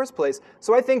nonpartisan in the first place.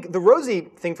 So I think the rosy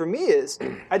thing for me is,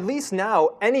 at least now,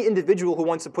 any individual who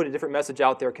wants to put a different message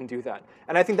out there can do that.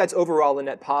 And I think that's overall a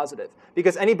net positive.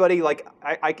 Because anybody, like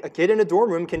a kid in a dorm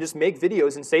room, can just make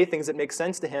videos and say things that make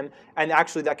sense to him, and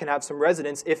actually that can have some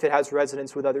resonance if it has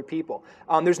resonance with other people.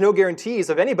 There's no guarantees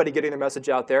of anybody getting their message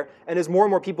out there, and as more and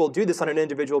more people do this on an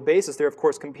individual basis, they're of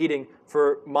course competing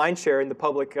for mind share in the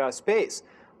public space.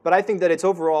 But I think that it's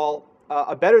overall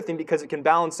a better thing because it can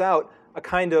balance out a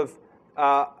kind of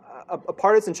a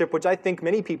partisanship, which I think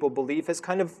many people believe has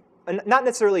kind of, not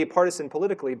necessarily partisan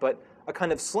politically, but a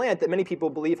kind of slant that many people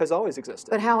believe has always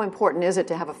existed. But how important is it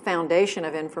to have a foundation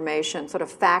of information, sort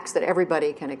of facts that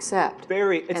everybody can accept? It's and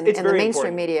very the mainstream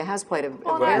important. media has played a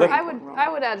Well, very important role. I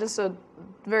would add just a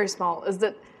very small, is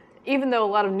that even though a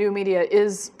lot of new media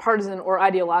is partisan or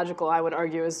ideological, I would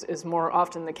argue is more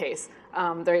often the case.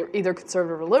 They're either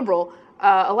conservative or liberal.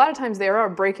 A lot of times they are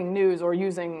breaking news or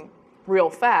using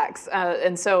real facts,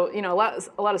 and so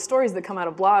a lot of stories that come out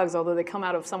of blogs, although they come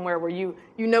out of somewhere where you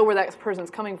know where that person's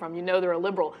coming from, you know they're a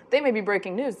liberal, they may be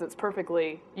breaking news that's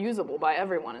perfectly usable by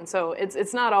everyone, and so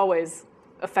it's not always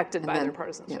affected by their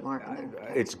partisanship. Yeah, Mark,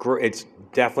 It's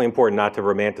definitely important not to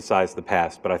romanticize the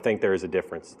past, but I think there is a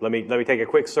difference. Let me take a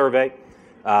quick survey.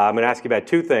 I'm going to ask you about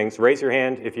two things. Raise your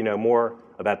hand if you know more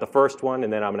about the first one,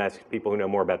 and then I'm going to ask people who know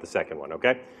more about the second one,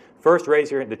 okay? First, raise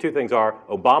your hand. The two things are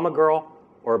Obama girl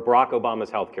or Barack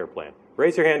Obama's health care plan.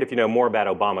 Raise your hand if you know more about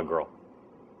Obama girl.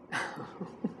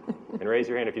 And raise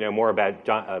your hand if you know more about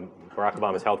Barack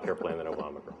Obama's health care plan than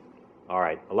Obama girl. All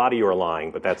right, a lot of you are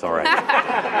lying, but that's all right.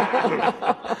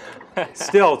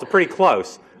 Still, it's pretty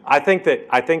close. I think that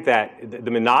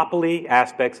the monopoly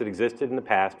aspects that existed in the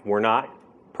past were not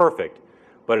perfect,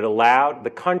 but it allowed the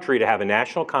country to have a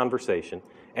national conversation.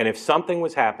 And if something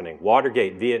was happening,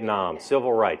 Watergate, Vietnam,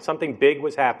 civil rights, something big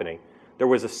was happening, there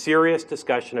was a serious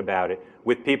discussion about it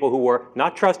with people who were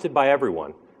not trusted by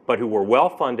everyone, but who were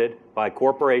well-funded by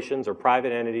corporations or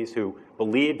private entities who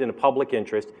believed in a public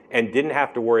interest and didn't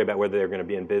have to worry about whether they're going to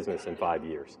be in business in 5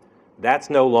 years.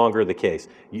 That's no longer the case.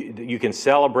 You can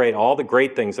celebrate all the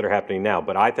great things that are happening now,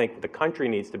 but I think the country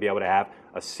needs to be able to have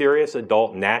a serious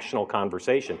adult national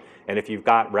conversation. And if you've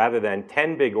got, rather than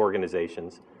 10 big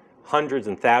organizations, hundreds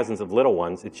and thousands of little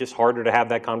ones, it's just harder to have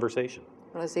that conversation.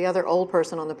 Well, as the other old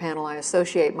person on the panel, I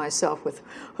associate myself with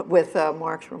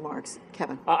Mark's remarks.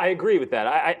 Kevin. I agree with that.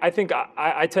 I think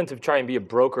I tend to try and be a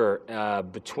broker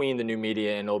between the new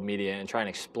media and old media and try and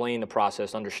explain the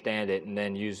process, understand it, and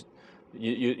then use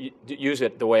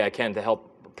it the way I can to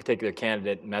help a particular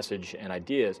candidate message and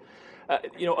ideas.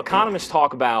 Economists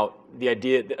talk about the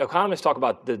idea. Economists talk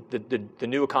about the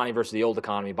new economy versus the old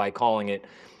economy by calling it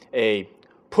a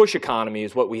push economy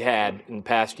is what we had in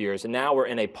past years, and now we're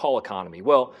in a pull economy.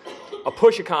 Well, a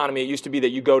push economy, it used to be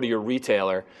that you go to your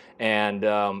retailer and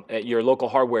at your local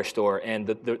hardware store, and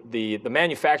the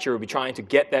manufacturer would be trying to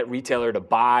get that retailer to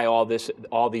buy all these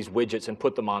widgets and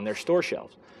put them on their store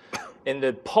shelves. In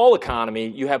the pull economy,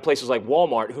 you have places like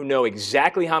Walmart who know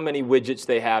exactly how many widgets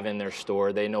they have in their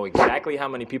store. They know exactly how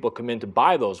many people come in to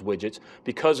buy those widgets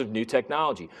because of new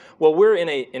technology. Well, we're in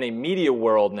a media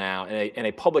world now, in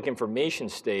a public information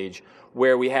stage,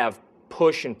 where we have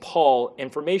push and pull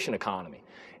information economy.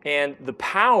 And the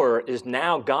power is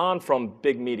now gone from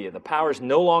big media. The power is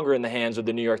no longer in the hands of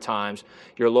the New York Times,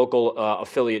 your local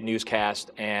affiliate newscast,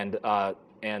 and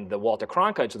the Walter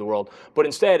Cronkites of the world, but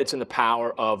instead it's in the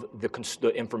power of the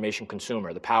information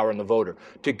consumer, the power in the voter,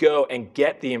 to go and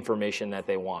get the information that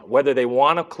they want, whether they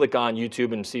want to click on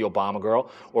YouTube and see Obama Girl,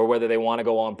 or whether they want to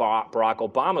go on Barack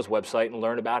Obama's website and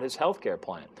learn about his health care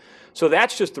plan. So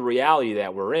that's just the reality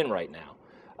that we're in right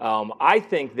now. I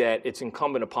think that it's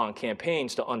incumbent upon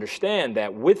campaigns to understand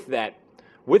that with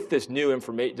this new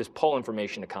this poll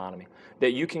information economy,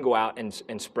 that you can go out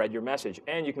and spread your message,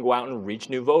 and you can go out and reach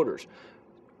new voters.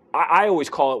 I always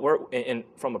call it,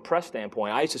 from a press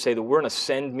standpoint, I used to say that we're in a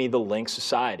send me the link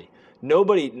society.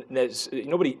 Nobody,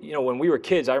 when we were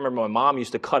kids, I remember my mom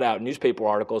used to cut out newspaper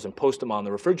articles and post them on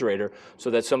the refrigerator so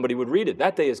that somebody would read it.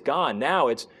 That day is gone. Now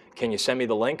it's, can you send me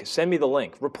the link? Send me the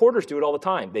link. Reporters do it all the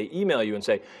time. They email you and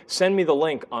say, send me the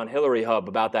link on Hillary Hub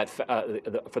about that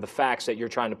for the facts that you're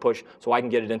trying to push so I can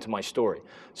get it into my story.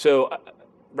 So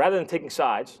rather than taking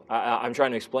sides, I'm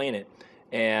trying to explain it.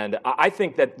 And I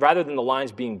think that rather than the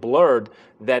lines being blurred,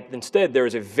 that instead there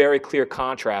is a very clear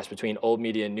contrast between old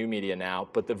media and new media now,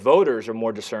 but the voters are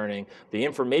more discerning, the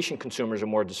information consumers are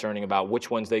more discerning about which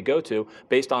ones they go to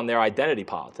based on their identity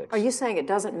politics. Are you saying it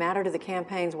doesn't matter to the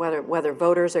campaigns whether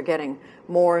voters are getting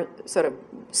more sort of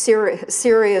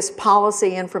serious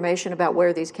policy information about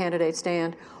where these candidates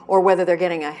stand, or whether they're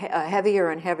getting a heavier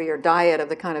and heavier diet of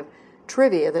the kind of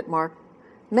trivia that Mark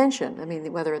mentioned? I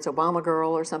mean, whether it's Obama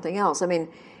Girl or something else. I mean,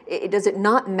 does it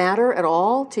not matter at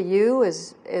all to you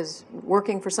as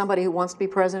working for somebody who wants to be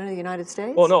president of the United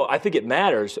States? Well, no, I think it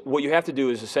matters. What you have to do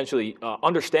is essentially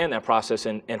understand that process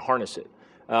and harness it.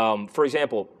 For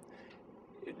example,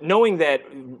 knowing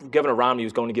that Governor Romney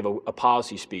was going to give a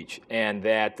policy speech, and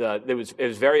that it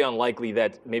was very unlikely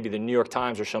that maybe the New York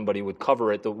Times or somebody would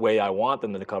cover it the way I want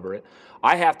them to cover it,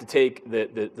 I have to take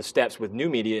the steps with new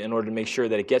media in order to make sure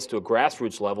that it gets to a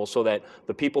grassroots level so that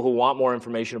the people who want more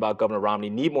information about Governor Romney,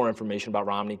 need more information about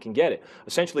Romney, can get it.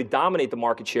 Essentially dominate the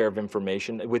market share of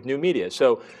information with new media.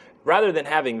 So rather than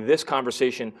having this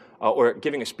conversation or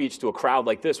giving a speech to a crowd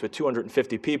like this with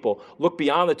 250 people, look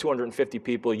beyond the 250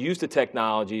 people, use the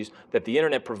technologies that the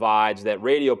internet provides, that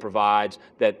radio provides,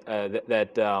 that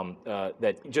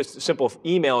just simple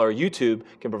email or YouTube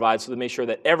can provide, so to make sure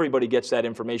that everybody gets that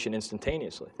information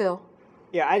instantaneously. Phil?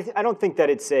 Yeah, I don't think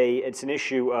that it's an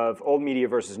issue of old media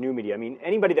versus new media. I mean,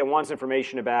 anybody that wants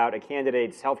information about a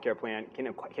candidate's healthcare plan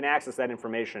can access that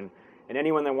information. And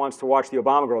anyone that wants to watch the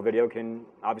Obama Girl video can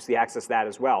obviously access that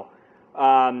as well.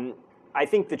 I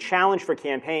think the challenge for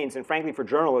campaigns, and frankly for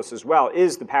journalists as well,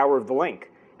 is the power of the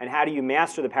link. And how do you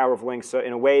master the power of links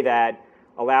in a way that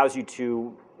allows you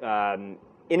to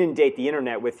inundate the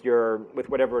internet with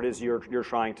whatever it is you're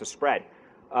trying to spread.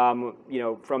 From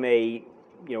a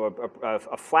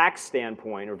flack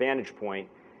standpoint or vantage point,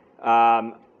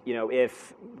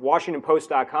 if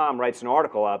WashingtonPost.com writes an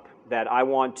article up that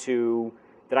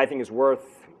I think is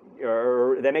worth,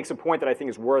 or that makes a point that I think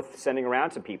is worth sending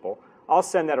around to people, I'll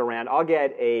send that around. I'll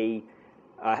get a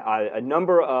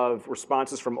number of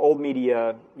responses from old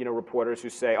media, reporters who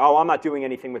say, "Oh, I'm not doing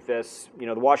anything with this. The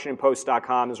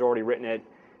WashingtonPost.com has already written it.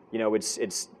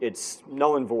 It's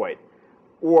null and void."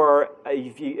 Or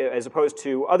as opposed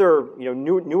to other,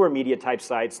 newer media type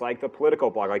sites like the Political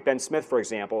blog, like Ben Smith, for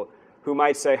example, who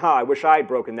might say, I wish I had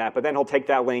broken that, but then he'll take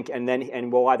that link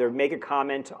and will either make a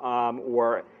comment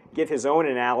or give his own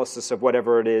analysis of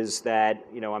whatever it is that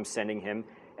I'm sending him,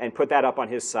 and put that up on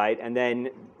his site, and then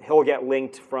he'll get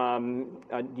linked from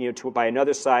by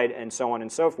another site, and so on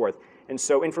and so forth. And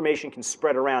so information can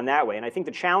spread around that way. And I think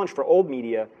the challenge for old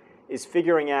media is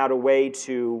figuring out a way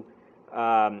to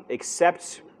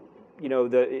accept, in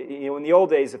the old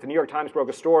days, if the New York Times broke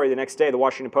a story, the next day the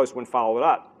Washington Post wouldn't follow it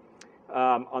up.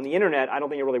 On the internet, I don't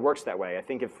think it really works that way. I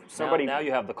think if somebody... Now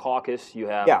you have the caucus, you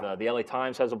have the LA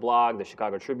Times has a blog, the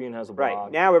Chicago Tribune has a blog.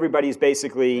 Right. Now everybody's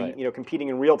basically competing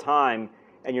in real time,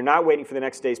 and you're not waiting for the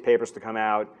next day's papers to come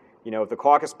out. If the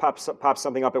caucus pops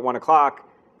something up at 1 o'clock,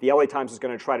 the LA Times is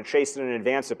going to try to chase it and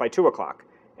advance it by 2 o'clock.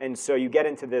 And so you get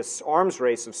into this arms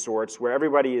race of sorts where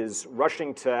everybody is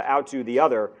rushing to outdo the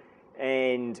other.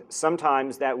 And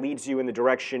sometimes that leads you in the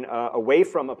direction away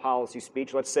from a policy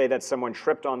speech. Let's say that someone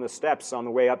tripped on the steps on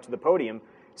the way up to the podium.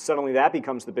 Suddenly that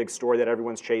becomes the big story that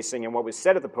everyone's chasing, and what was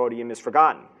said at the podium is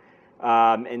forgotten.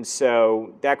 And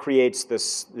so that creates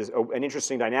an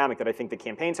interesting dynamic that I think the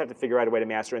campaigns have to figure out a way to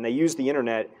master, and they use the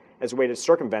internet as a way to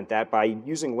circumvent that by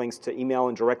using links to email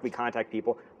and directly contact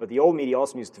people. But the old media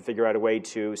also needs to figure out a way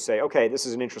to say, okay, this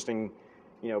is an interesting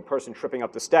person tripping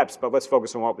up the steps, but let's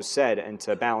focus on what was said and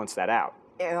to balance that out.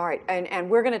 All right, and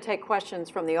we're going to take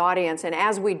questions from the audience, and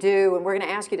as we do, and we're going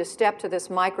to ask you to step to this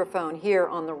microphone here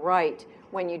on the right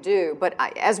when you do, but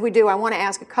as we do, I want to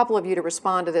ask a couple of you to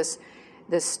respond to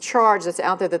this charge that's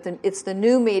out there that it's the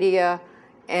new media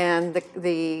and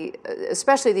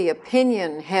especially the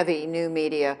opinion-heavy new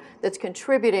media that's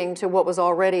contributing to what was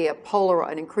already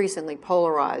an increasingly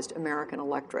polarized American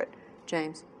electorate.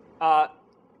 James?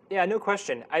 Yeah, no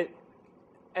question. I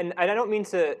don't mean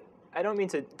to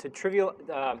trivial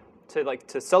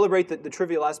to celebrate the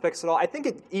trivial aspects at all. I think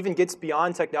it even gets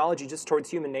beyond technology, just towards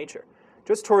human nature,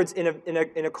 just towards in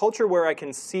a culture where I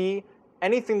can see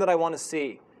anything that I want to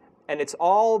see, and it's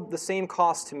all the same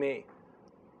cost to me.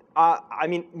 I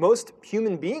mean, most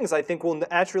human beings, I think, will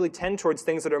naturally tend towards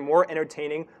things that are more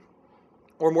entertaining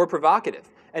or more provocative.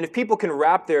 And if people can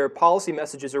wrap their policy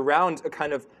messages around a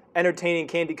kind of entertaining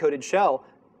candy-coated shell,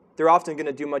 they're often going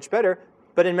to do much better.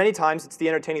 But in many times, it's the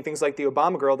entertaining things like the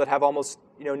Obama Girl that have almost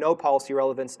no policy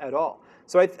relevance at all.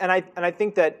 So I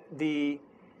think that the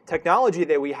technology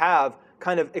that we have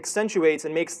kind of accentuates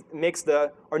and makes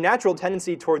our natural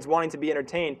tendency towards wanting to be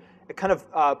entertained. It kind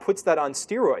of puts that on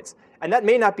steroids. And that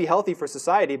may not be healthy for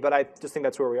society, but I just think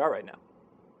that's where we are right now.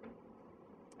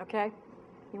 Okay.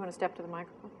 You want to step to the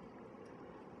microphone?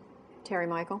 Terry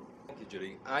Michael. Thank you,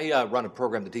 Judy. I run a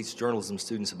program that teaches journalism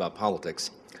students about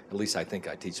politics. At least I think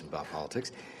I teach them about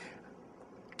politics.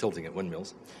 Tilting at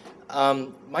windmills.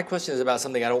 My question is about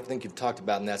something I don't think you've talked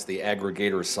about, and that's the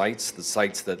aggregator sites, the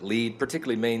sites that lead,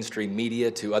 particularly mainstream media,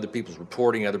 to other people's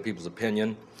reporting, other people's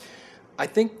opinion. I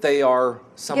think they are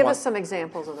somewhat... Give us some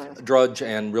examples of those. Drudge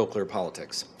and Real Clear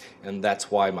Politics, and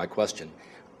that's why my question.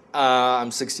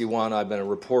 I'm 61. I've been a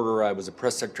reporter. I was a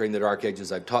press secretary in the Dark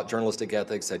Ages. I've taught journalistic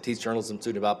ethics. I teach journalism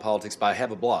students about politics, but I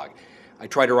have a blog. I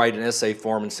try to write an essay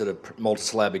form instead of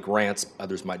multisyllabic rants.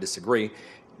 Others might disagree.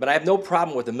 But I have no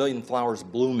problem with a million flowers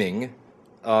blooming,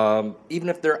 even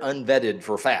if they're unvetted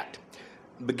for fact.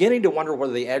 I'm beginning to wonder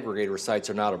whether the aggregator sites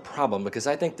are not a problem, because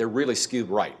I think they're really skewed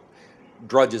right.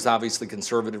 Drudge is obviously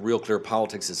conservative. Real Clear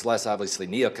Politics is less obviously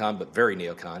neocon, but very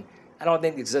neocon. I don't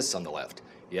think it exists on the left.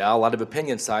 Yeah, a lot of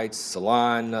opinion sites,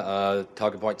 Salon,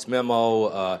 Talking Points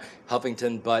Memo,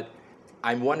 Huffington, but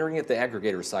I'm wondering if the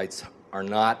aggregator sites are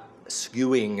not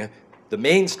skewing the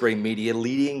mainstream media,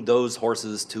 leading those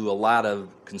horses to a lot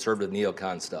of conservative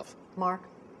neocon stuff. Mark?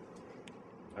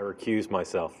 I recuse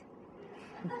myself.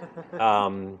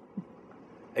 You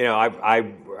know,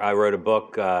 I wrote a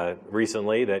book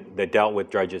recently that dealt with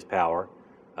Drudge's power,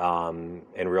 and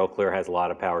Real Clear has a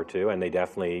lot of power too, and they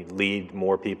definitely lead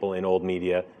more people in old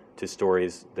media to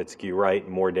stories that skew right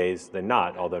more days than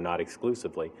not, although not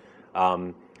exclusively.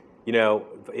 You know,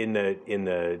 in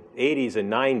the 80s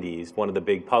and 90s, one of the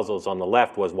big puzzles on the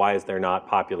left was, why is there not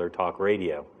popular talk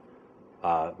radio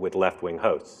with left-wing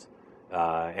hosts?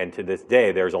 And to this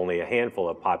day, there's only a handful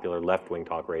of popular left-wing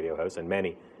talk radio hosts and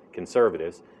many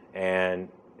conservatives. And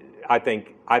I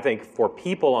think for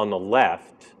people on the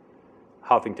left,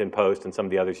 Huffington Post and some of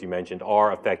the others you mentioned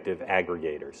are effective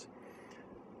aggregators.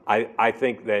 I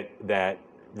think that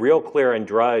Real Clear and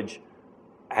Drudge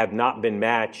have not been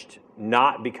matched,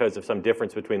 not because of some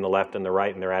difference between the left and the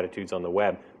right and their attitudes on the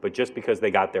web, but just because they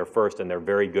got there first and they're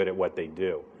very good at what they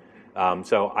do.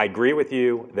 So I agree with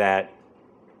you that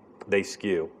they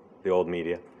skew the old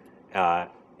media,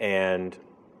 and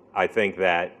I think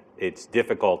that it's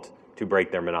difficult to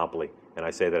break their monopoly, and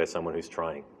I say that as someone who's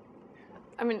trying.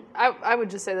 I mean, I would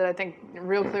just say that I think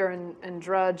Real Clear and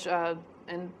Drudge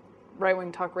and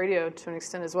right-wing talk radio to an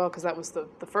extent as well, because that was the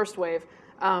first wave,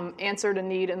 answered a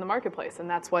need in the marketplace, and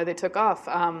that's why they took off.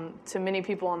 To many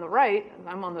people on the right,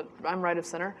 I'm right of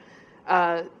center,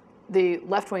 the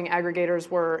left-wing aggregators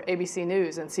were ABC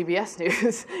News and CBS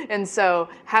News, and so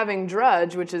having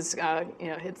Drudge, which is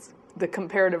the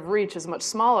comparative reach is much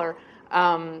smaller,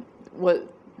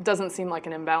 doesn't seem like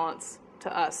an imbalance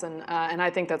to us, and I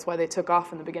think that's why they took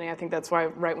off in the beginning. I think that's why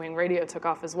right-wing radio took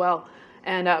off as well,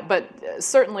 and but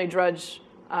certainly Drudge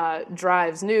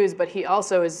drives news, but he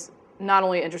also is not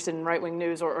only interested in right-wing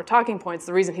news or talking points.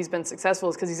 The reason he's been successful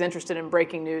is because he's interested in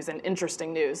breaking news and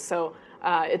interesting news. So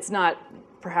it's not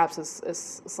perhaps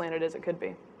as slanted as it could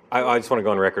be. I just want to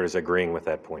go on record as agreeing with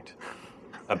that point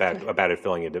about it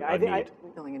filling a need.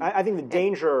 I think the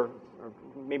danger, or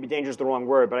maybe danger is the wrong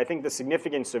word, but I think the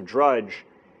significance of Drudge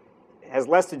has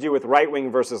less to do with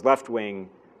right-wing versus left-wing,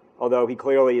 although he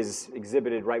clearly has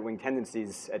exhibited right-wing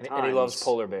tendencies at times. And he loves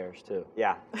polar bears, too.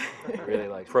 Yeah. Really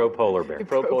likes pro-polar bear.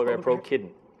 Pro-polar bear,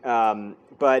 pro-kitten.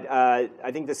 But I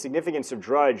think the significance of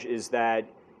Drudge is that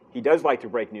he does like to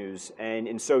break news, and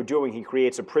in so doing, he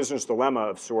creates a prisoner's dilemma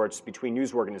of sorts between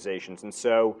news organizations. And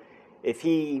so if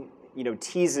he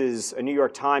teases a New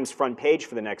York Times front page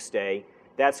for the next day,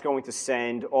 that's going to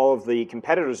send all of the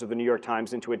competitors of the New York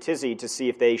Times into a tizzy to see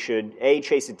if they should, A,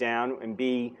 chase it down, and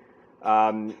B,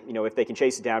 if they can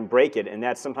chase it down, break it. And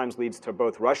that sometimes leads to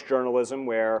both rush journalism,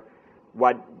 where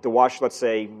what the let's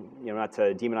say, not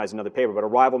to demonize another paper, but a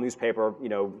rival newspaper,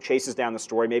 chases down the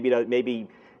story. Maybe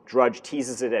Drudge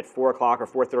teases it at 4 o'clock or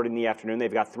 4:30 in the afternoon.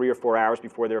 They've got 3 or 4 hours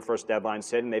before their first deadline's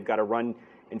hit, and they've got to run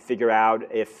and figure out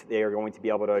if they are going to be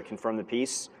able to confirm the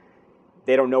piece.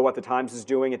 They don't know what the Times is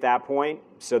doing at that point,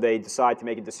 so they decide to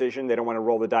make a decision. They don't want to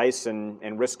roll the dice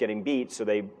and risk getting beat, so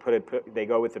they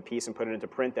go with the piece and put it into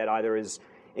print that either is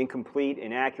incomplete,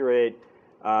 inaccurate,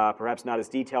 perhaps not as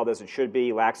detailed as it should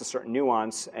be, lacks a certain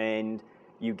nuance, and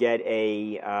you get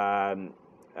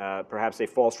perhaps a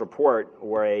false report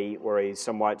or a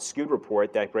somewhat skewed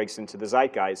report that breaks into the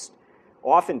zeitgeist.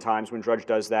 Oftentimes, when Drudge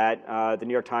does that, the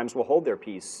New York Times will hold their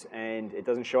piece, and it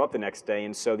doesn't show up the next day.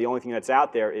 And so the only thing that's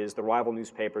out there is the rival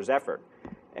newspaper's effort.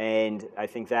 And I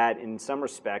think that, in some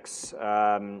respects,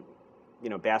 bastardizes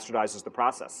the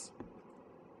process.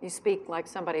 You speak like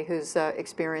somebody whose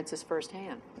experience is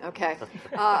firsthand. Okay.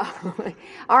 All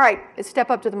right, step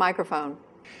up to the microphone.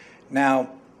 Now,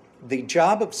 the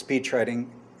job of speechwriting,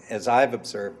 as I've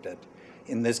observed it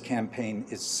in this campaign,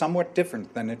 is somewhat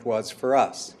different than it was for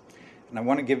us. And I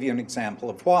want to give you an example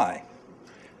of why.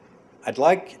 I'd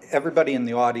like everybody in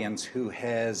the audience who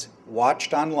has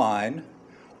watched online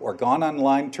or gone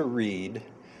online to read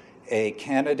a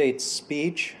candidate's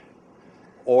speech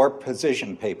or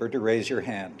position paper to raise your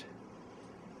hand.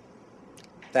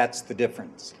 That's the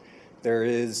difference. There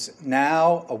is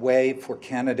now a way for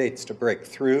candidates to break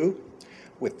through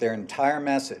with their entire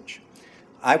message.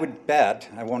 I would bet,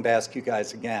 I won't ask you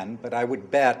guys again, but I would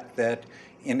bet that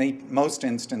in most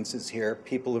instances here,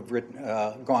 people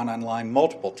have gone online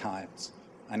multiple times.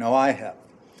 I know I have.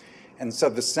 And so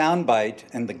the soundbite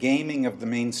and the gaming of the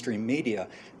mainstream media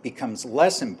becomes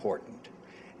less important,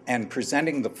 and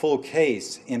presenting the full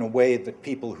case in a way that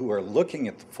people who are looking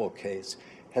at the full case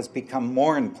has become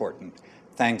more important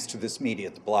thanks to this media.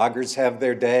 The bloggers have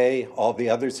their day, all the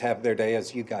others have their day,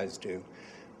 as you guys do.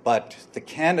 But the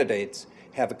candidates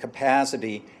have a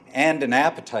capacity and an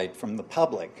appetite from the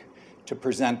public to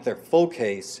present their full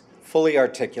case, fully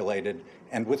articulated,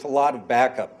 and with a lot of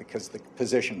backup, because the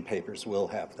position papers will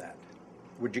have that.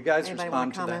 Would you guys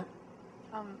respond to that?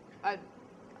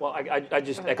 Well, I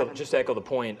just to echo the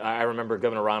point. I remember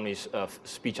Governor Romney's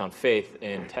speech on faith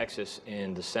in Texas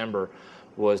in December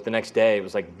was the next day. It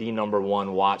was like the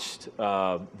 #1 watched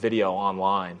video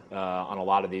online on a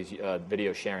lot of these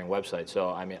video sharing websites. So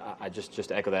I mean, I just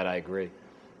to echo that, I agree.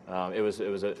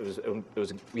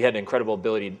 We had an incredible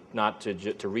ability not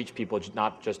to reach people,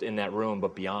 not just in that room,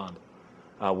 but beyond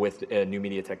with new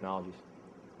media technologies.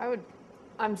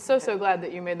 I'm so glad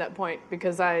that you made that point,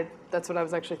 because that's what I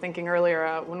was actually thinking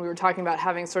earlier when we were talking about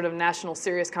having sort of national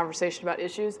serious conversation about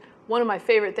issues. One of my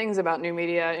favorite things about new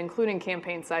media, including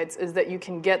campaign sites, is that you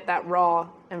can get that raw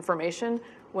information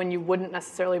when you wouldn't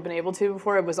necessarily have been able to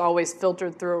before. It was always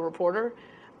filtered through a reporter.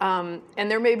 And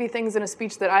there may be things in a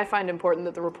speech that I find important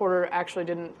that the reporter actually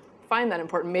didn't find that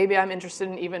important. Maybe I'm interested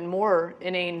in even more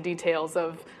inane details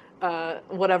of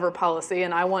whatever policy,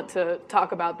 and I want to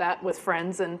talk about that with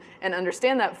friends and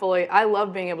understand that fully. I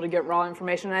love being able to get raw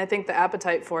information, and I think the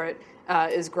appetite for it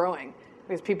is growing,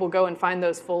 because people go and find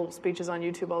those full speeches on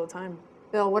YouTube all the time.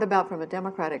 Bill, what about from a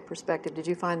Democratic perspective? Did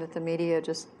you find that the media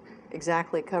just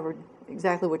exactly covered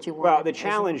exactly what you wanted? Well, the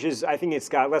challenge is, I think it's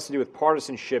got less to do with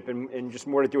partisanship and just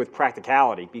more to do with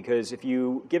practicality, because if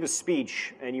you give a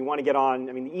speech and you want to get on,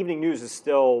 I mean, the evening news is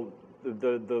still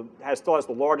has the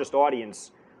largest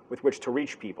audience with which to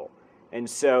reach people. And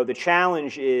so the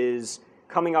challenge is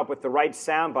coming up with the right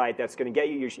soundbite that's going to get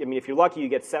you, I mean, if you're lucky, you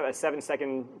get a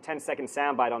 7-second, 10-second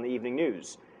soundbite on the evening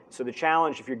news. So the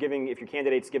challenge, if your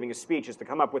candidate's giving a speech, is to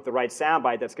come up with the right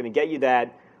soundbite that's going to get you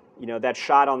that, that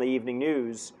shot on the evening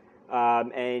news.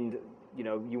 And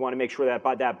you want to make sure that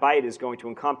that bite is going to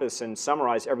encompass and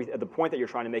summarize the point that you're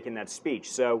trying to make in that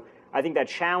speech. So I think that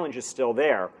challenge is still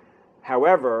there.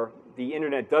 However, the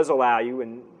internet does allow you,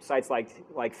 and sites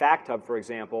like FactHub, for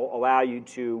example,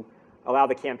 allow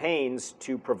the campaigns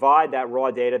to provide that raw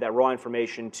data, that raw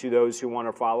information to those who want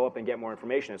to follow up and get more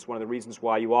information. It's one of the reasons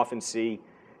why you often see,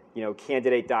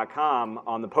 candidate.com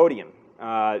on the podium,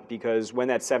 because when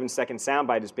that 7-second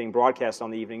soundbite is being broadcast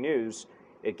on the evening news,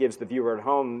 it gives the viewer at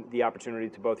home the opportunity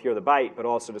to both hear the bite, but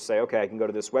also to say, okay, I can go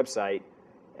to this website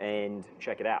and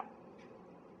check it out.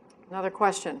 Another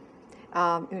question.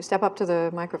 Step up to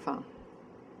the microphone.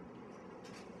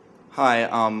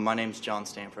 Hi, my name's John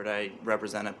Stanford. I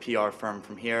represent a PR firm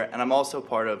from here, and I'm also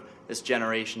part of this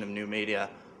generation of new media.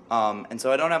 And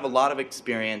so I don't have a lot of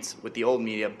experience with the old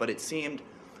media, but it seemed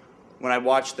when I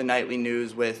watched the nightly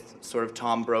news with sort of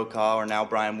Tom Brokaw or now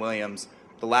Brian Williams,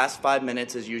 the last 5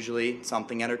 minutes is usually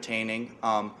something entertaining,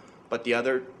 but the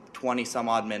other 20-some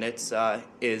odd minutes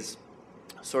is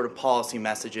sort of policy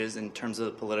messages in terms of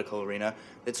the political arena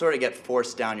that sort of get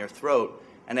forced down your throat.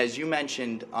 And as you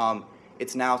mentioned,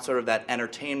 it's now sort of that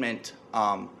entertainment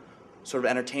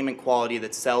quality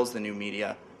that sells the new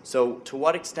media. So to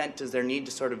what extent does there need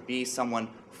to sort of be someone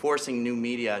forcing new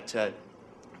media to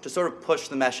sort of push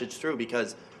the message through?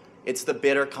 Because it's the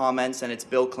bitter comments and it's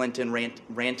Bill Clinton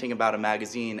ranting about a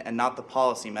magazine and not the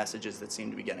policy messages that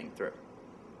seem to be getting through.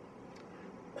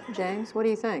 James, what do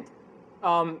you think?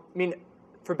 I mean,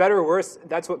 for better or worse,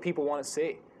 that's what people want to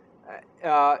see.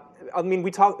 I mean,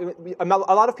 a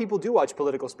lot of people do watch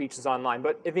political speeches online,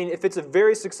 but I mean, if it's a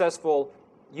very successful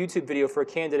YouTube video for a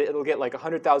candidate, it'll get like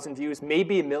 100,000 views,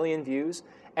 maybe 1 million views,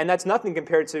 and that's nothing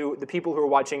compared to the people who are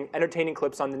watching entertaining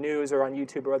clips on the news or on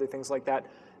YouTube or other things like that.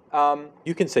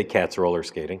 You can say Cats roller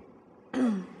skating.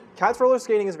 Cats roller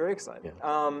skating is very exciting.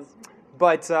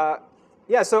 Yeah.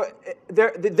 Yeah, so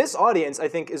this audience, I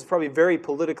think, is probably very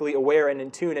politically aware and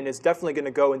in tune and is definitely going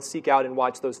to go and seek out and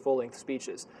watch those full-length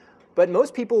speeches. But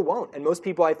most people won't, and most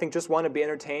people, I think, just want to be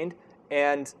entertained.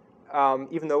 And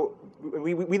even though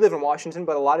we live in Washington,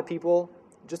 but a lot of people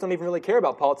just don't even really care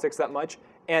about politics that much.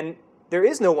 And there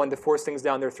is no one to force things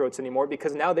down their throats anymore,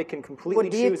 because now they can completely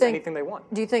choose anything they want.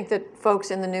 Do you think that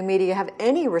folks in the new media have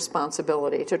any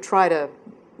responsibility to try to,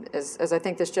 as I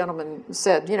think this gentleman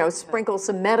said, sprinkle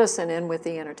some medicine in with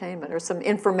the entertainment or some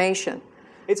information?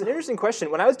 It's an interesting question.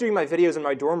 When I was doing my videos in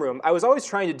my dorm room, I was always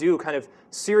trying to do kind of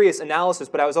serious analysis,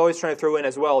 but I was always trying to throw in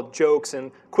as well jokes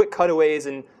and quick cutaways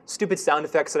and stupid sound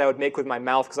effects that I would make with my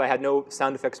mouth because I had no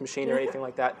sound effects machine or anything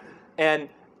like that. And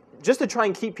just to try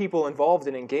and keep people involved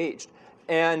and engaged.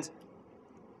 And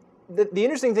the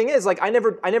interesting thing is, like, I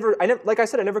never, like I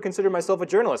said, I never considered myself a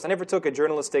journalist. I never took a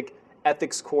journalistic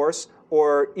ethics course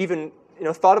or even,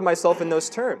 thought of myself in those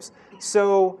terms.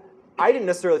 So I didn't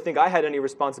necessarily think I had any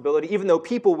responsibility, even though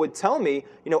people would tell me,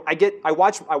 I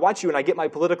watch you and I get my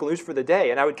political news for the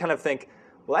day, and I would kind of think,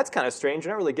 well, that's kind of strange.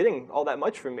 You're not really getting all that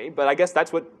much from me, but I guess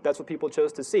that's what people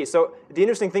chose to see. So the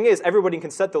interesting thing is, everybody can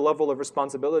set the level of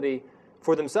responsibility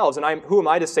for themselves, and who am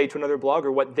I to say to another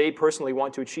blogger what they personally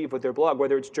want to achieve with their blog,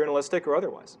 whether it's journalistic or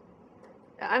otherwise?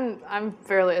 I'm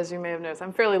fairly, as you may have noticed,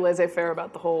 I'm fairly laissez-faire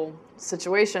about the whole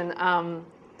situation.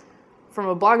 From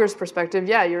a blogger's perspective,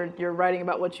 yeah, you're writing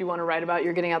about what you want to write about.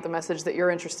 You're getting out the message that you're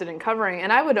interested in covering.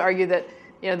 And I would argue that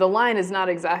the line is not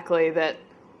exactly that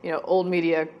old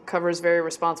media covers very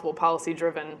responsible,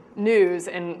 policy-driven news,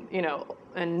 and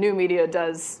new media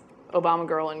does Obama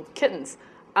Girl and kittens.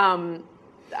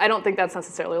 I don't think that's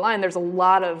necessarily a line. There's a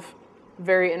lot of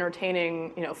very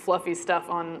entertaining, fluffy stuff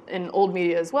in old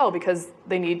media as well because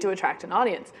they need to attract an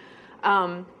audience.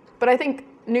 But I think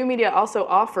new media also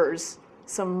offers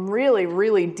some really,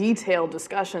 really detailed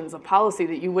discussions of policy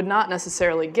that you would not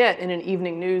necessarily get in an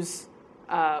evening news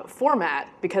format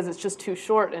because it's just too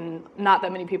short and not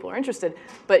that many people are interested.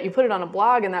 But you put it on a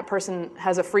blog and that person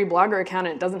has a free Blogger account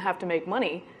and it doesn't have to make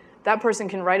money. That person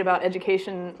can write about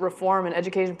education reform and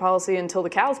education policy until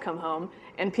the cows come home,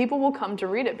 and people will come to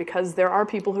read it because there are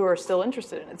people who are still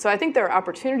interested in it. So I think there are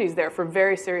opportunities there for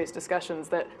very serious discussions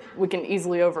that we can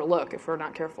easily overlook if we're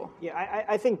not careful. Yeah,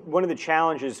 I think one of the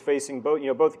challenges facing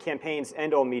both campaigns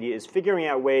and old media is figuring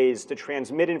out ways to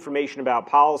transmit information about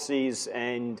policies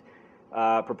and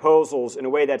proposals in a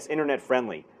way that's internet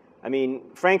friendly. I mean,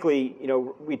 frankly,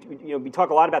 we talk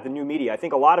a lot about the new media. I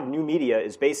think a lot of new media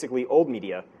is basically old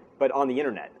media, but on the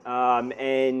internet.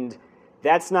 And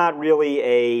that's not really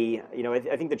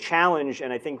I think the challenge,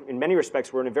 and I think in many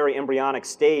respects we're in a very embryonic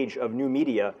stage of new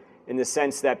media in the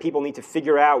sense that people need to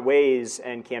figure out ways,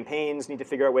 and campaigns need to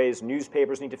figure out ways,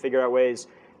 newspapers need to figure out ways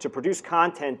to produce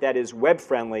content that is web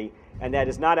friendly and that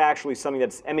is not actually something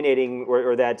that's emanating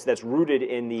or that's rooted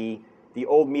in the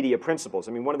old media principles.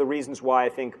 I mean, one of the reasons why I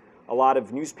think a lot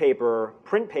of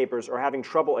print papers are having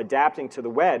trouble adapting to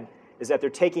the web is that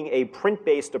they're taking a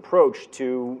print-based approach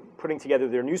to putting together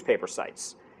their newspaper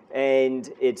sites.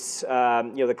 And it's,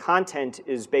 the content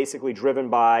is basically driven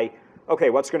by, okay,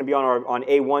 what's going to be on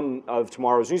A1 of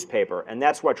tomorrow's newspaper? And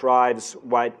that's what drives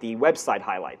what the website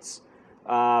highlights.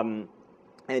 And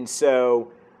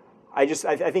so I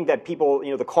think that people,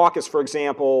 the caucus, for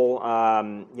example,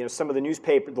 some of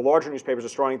the larger newspapers are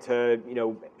starting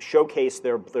to, showcase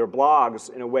their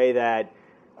blogs in a way that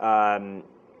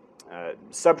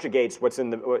subjugates what's in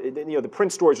the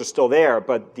print stories are still there,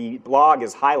 but the blog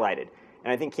is highlighted.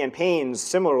 And I think campaigns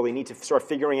similarly need to start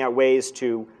figuring out ways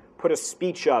to put a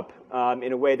speech up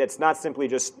in a way that's not simply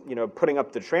just putting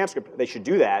up the transcript. They should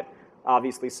do that,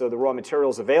 obviously, so the raw material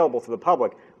is available to the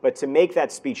public, but to make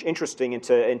that speech interesting and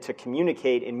to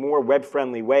communicate in more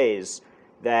web-friendly ways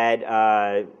that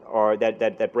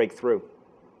that break through.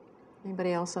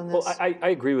 Anybody else on this? Well, I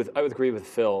would agree with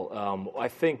Phil. I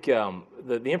think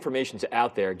the information's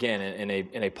out there. Again,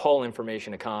 in a poll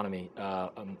information economy,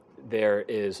 there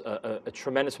is a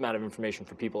tremendous amount of information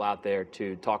for people out there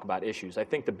to talk about issues. I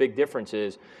think the big difference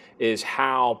is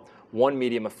how one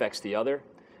medium affects the other.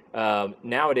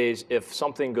 Nowadays, if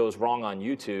something goes wrong on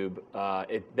YouTube,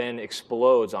 it then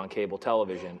explodes on cable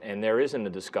television, and there isn't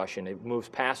a discussion. It moves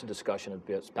past a discussion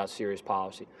about serious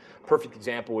policy. Perfect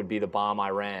example would be the bomb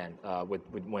Iran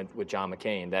with John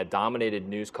McCain. That dominated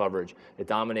news coverage. It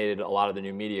dominated a lot of the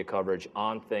new media coverage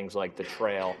on things like the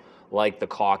trail, like the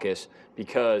caucus,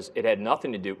 because it had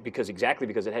nothing to do, because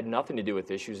it had nothing to do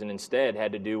with issues, and instead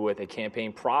had to do with a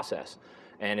campaign process.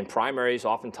 And in primaries,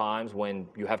 oftentimes, when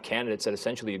you have candidates that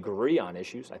essentially agree on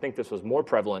issues, I think this was more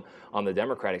prevalent on the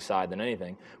Democratic side than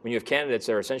anything, when you have candidates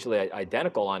that are essentially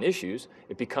identical on issues,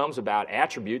 it becomes about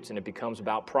attributes and it becomes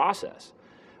about process.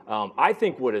 I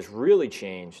think what has really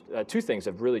changed, two things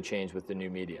have really changed with the new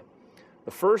media.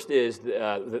 The first is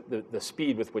the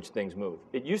speed with which things move.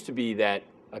 It used to be that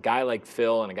a guy like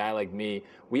Phil and a guy like me,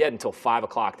 we had until 5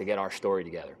 o'clock to get our story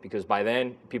together, because by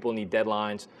then people need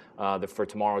deadlines for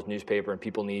tomorrow's newspaper, and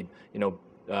people need,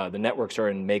 the networks are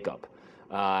in makeup.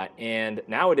 And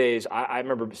nowadays, I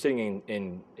remember sitting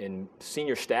in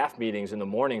senior staff meetings in the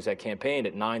mornings at campaign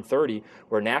at 9:30,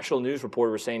 where a national news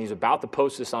reporter was saying he's about to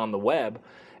post this on the web,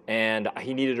 and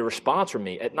he needed a response from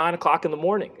me at 9 o'clock in the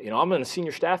morning. You know, I'm in a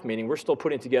senior staff meeting. We're still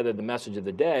putting together the message of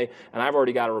the day, and I've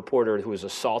already got a reporter who is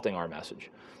assaulting our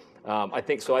message. I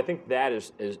think that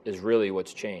is really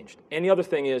what's changed. And the other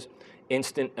thing is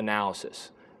instant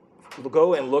analysis.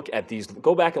 Go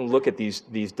back and look at these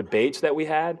debates that we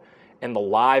had and the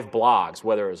live blogs,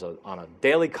 whether it was on a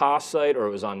Daily Kos site or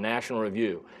it was on National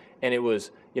Review. And it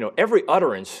was, you know, every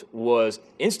utterance was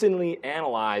instantly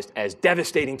analyzed as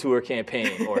devastating to her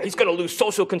campaign, or he's going to lose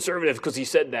social conservatives because he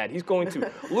said that. He's going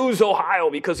to lose Ohio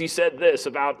because he said this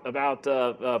about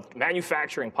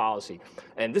manufacturing policy,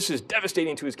 and this is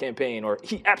devastating to his campaign, or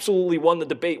he absolutely won the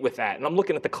debate with that. And I'm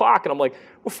looking at the clock, and I'm like,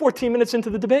 we're 14 minutes into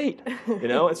the debate, you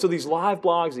know. And so these live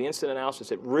blogs, the instant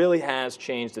analysis, it really has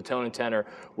changed the tone and tenor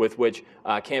with which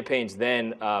campaigns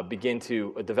then begin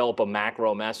to develop a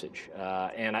macro message,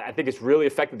 and I think it's really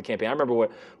affected the campaign. I remember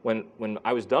when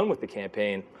I was done with the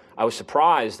campaign, I was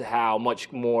surprised how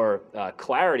much more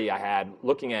clarity I had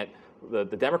looking at the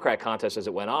Democrat contest as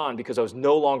it went on, because I was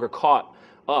no longer caught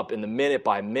up in the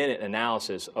minute-by-minute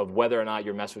analysis of whether or not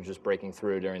your message was breaking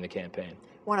through during the campaign.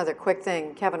 One other quick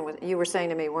thing, Kevin, you were saying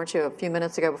to me, weren't you, a few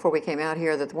minutes ago before we came out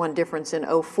here, that the one difference in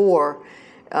 2004,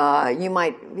 you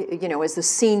might, you know, as the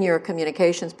senior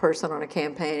communications person on a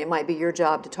campaign, it might be your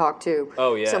job to talk to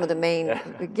some of the main,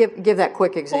 give that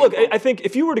quick example. Well, look, I think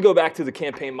if you were to go back to the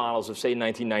campaign models of, say,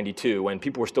 1992, when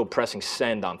people were still pressing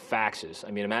send on faxes,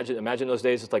 I mean, imagine those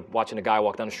days. It's like watching a guy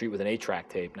walk down the street with an 8-track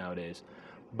tape nowadays.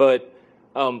 But,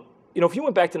 you know, if you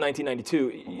went back to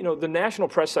 1992, you know, the National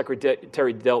Press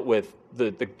Secretary dealt with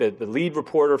the lead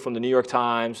reporter from the New York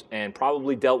Times, and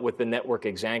probably dealt with the network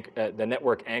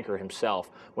anchor himself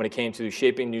when it came to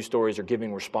shaping news stories or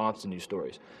giving response to news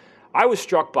stories. I was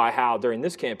struck by how during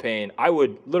this campaign, I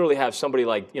would literally have somebody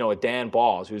like, you know, a Dan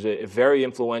Balls, who's a very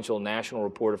influential national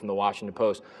reporter from the Washington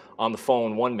Post, on the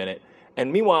phone 1 minute.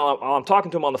 And meanwhile, while I'm talking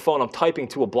to him on the phone, I'm typing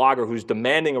to a blogger who's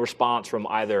demanding a response from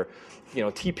either, you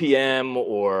know, TPM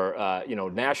or you know,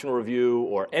 National Review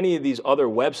or any of these other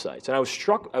websites. And I was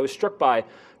struck by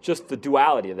just the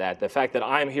duality of that, the fact that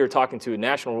I'm here talking to a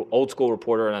national old school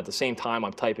reporter, and at the same time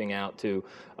I'm typing out to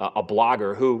a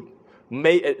blogger who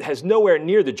has nowhere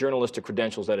near the journalistic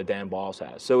credentials that a Dan Balls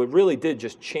has. So it really did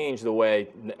just change the way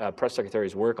press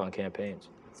secretaries work on campaigns.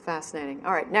 It's fascinating.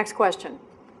 All right, next question.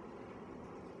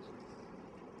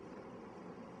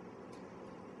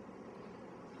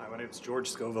 My name is George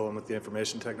Scoville. I'm with the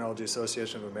Information Technology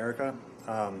Association of America.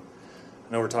 I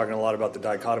know we're talking a lot about the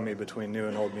dichotomy between new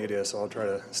and old media, so I'll try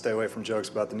to stay away from jokes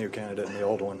about the new candidate and the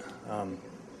old one.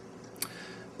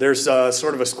 There's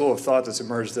sort of a school of thought that's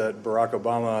emerged that Barack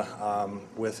Obama,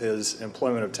 with his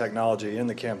employment of technology in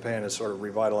the campaign, has sort of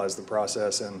revitalized the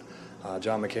process, and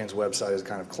John McCain's website is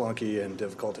kind of clunky and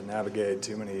difficult to navigate,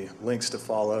 too many links to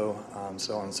follow,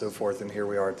 so on and so forth, and here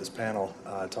we are at this panel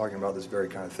talking about this very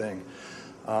kind of thing.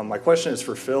 My question is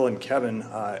for Phil and Kevin,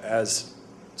 as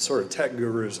sort of tech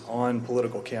gurus on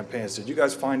political campaigns. Did you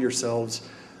guys find yourselves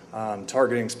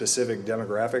targeting specific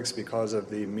demographics because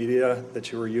of the media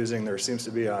that you were using? There seems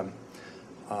to be a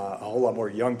whole lot more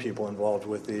young people involved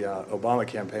with the Obama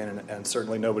campaign, and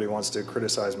certainly nobody wants to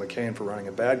criticize McCain for running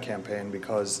a bad campaign,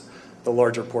 because the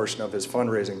larger portion of his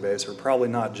fundraising base are probably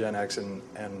not Gen X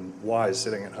and Ys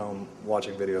sitting at home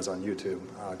watching videos on YouTube.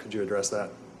 Could you address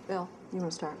that? Bill, you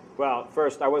want to start? Well,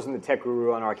 first, I wasn't the tech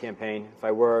guru on our campaign. If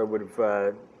I were, it would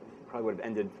have probably would have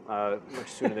ended much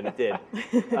sooner than it did.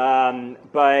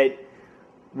 But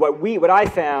what I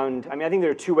found, I mean, I think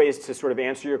there are two ways to sort of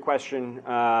answer your question.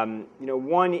 You know,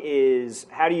 one is,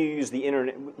 how do you use the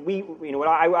internet?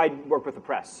 I work with the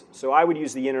press, so I would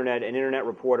use the internet and internet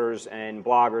reporters and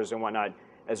bloggers and whatnot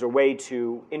as a way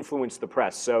to influence the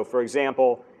press. So, for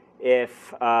example,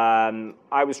 if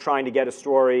I was trying to get a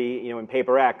story, you know, in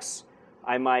Paper X,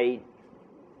 I might,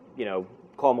 you know,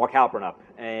 call Mark Halperin up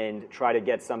and try to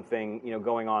get something, you know,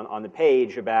 going on the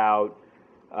page about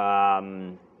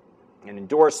an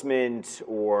endorsement,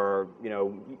 or, you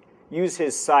know, use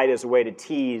his site as a way to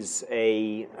tease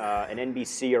an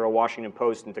NBC or a Washington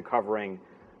Post into covering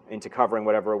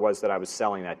whatever it was that I was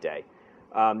selling that day.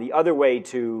 The other way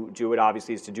to do it,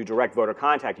 obviously, is to do direct voter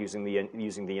contact using the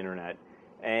internet.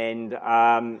 And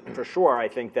for sure, I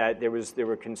think that there was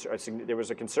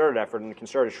a concerted effort and a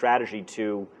concerted strategy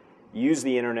to use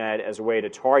the internet as a way to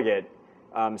target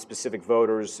specific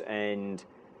voters and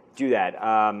do that.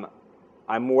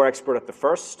 I'm more expert at the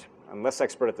first. I'm less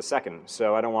expert at the second,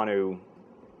 so I don't want to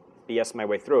BS my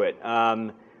way through it.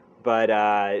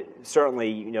 But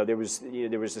certainly, there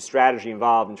was a strategy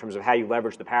involved in terms of how you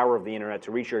leverage the power of the internet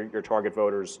to reach your target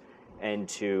voters and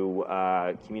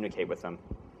to communicate with them.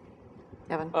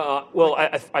 Kevin? Well,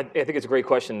 I think it's a great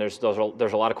question. There's a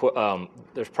lot of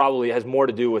there's probably has more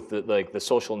to do with the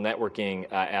social networking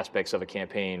aspects of a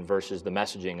campaign versus the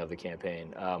messaging of the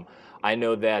campaign. I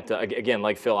know that again,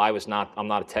 like Phil, I'm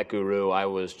not a tech guru. I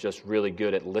was just really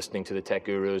good at listening to the tech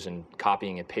gurus and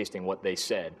copying and pasting what they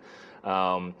said.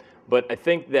 But I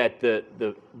think that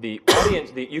the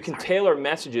audience, you can tailor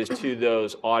messages to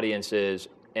those audiences.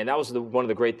 And that was one of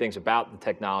the great things about the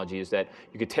technology, is that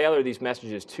you could tailor these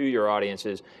messages to your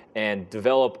audiences and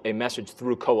develop a message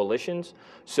through coalitions.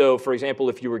 So, for example,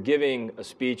 if you were giving a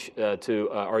speech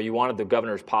or you wanted the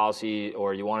governor's policy,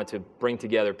 or you wanted to bring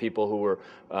together people who were,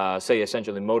 say,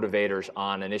 essentially motivators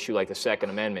on an issue like the Second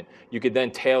Amendment, you could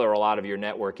then tailor a lot of your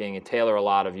networking and tailor a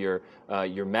lot of your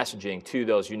messaging to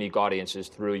those unique audiences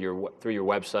through your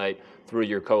website, through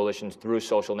your coalitions, through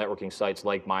social networking sites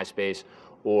like MySpace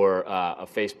or a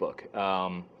Facebook.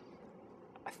 I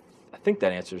think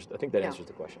that answers the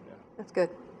question. Yeah. That's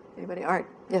good. Anybody? All right.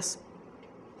 Yes.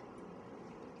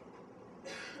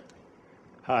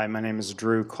 Hi, my name is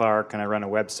Drew Clark, and I run a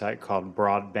website called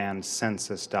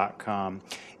broadbandcensus.com.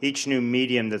 Each new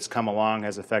medium that's come along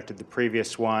has affected the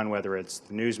previous one, whether it's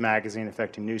the news magazine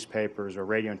affecting newspapers or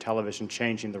radio and television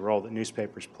changing the role that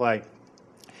newspapers play.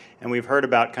 And we've heard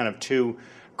about kind of two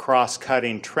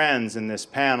cross-cutting trends in this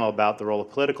panel about the role of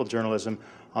political journalism.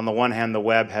 On the one hand, the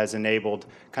web has enabled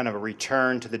kind of a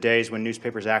return to the days when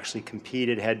newspapers actually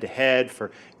competed head-to-head for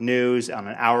news on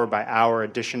an hour-by-hour,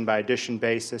 edition-by-edition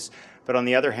basis. But on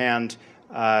the other hand,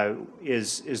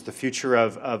 is the future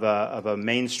of a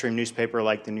mainstream newspaper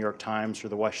like the New York Times or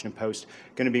the Washington Post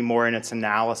going to be more in its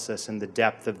analysis and the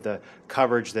depth of the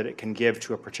coverage that it can give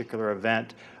to a particular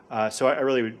event? So I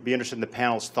really would be interested in the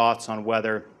panel's thoughts on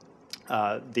whether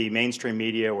the mainstream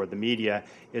media or the media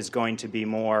is going to be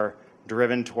more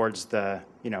driven towards the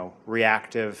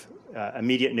reactive,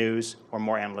 immediate news, or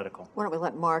more analytical. Why don't we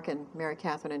let Mark and Mary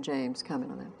Catherine and James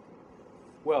comment on that?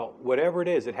 Well, whatever it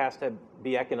is, it has to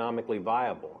be economically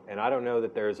viable, and I don't know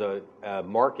that there's a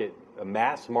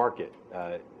mass market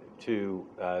to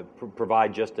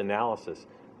provide just analysis.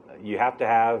 You have to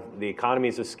have the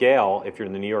economies of scale if you're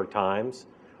in the New York Times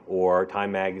or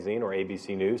Time Magazine or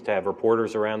ABC News, to have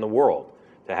reporters around the world,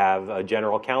 to have a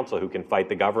general counsel who can fight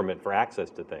the government for access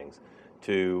to things,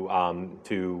 to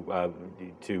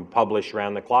publish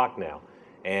around the clock now.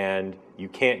 And you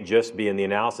can't just be in the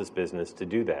analysis business to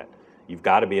do that. You've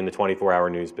got to be in the 24-hour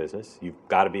news business. You've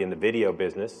got to be in the video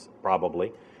business,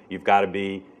 probably. You've got to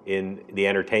be in the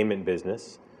entertainment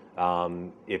business.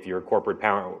 If your corporate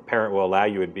parent will allow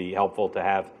you, it would be helpful to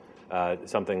have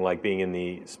something like being in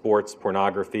the sports,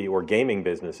 pornography, or gaming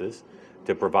businesses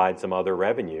to provide some other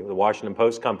revenue. The Washington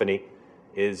Post company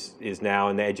is now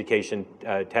in the education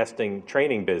testing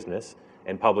training business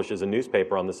and publishes a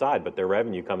newspaper on the side, but their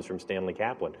revenue comes from Stanley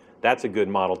Kaplan. That's a good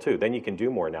model too. Then you can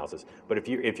do more analysis. But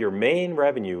if your main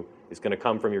revenue is going to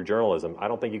come from your journalism, I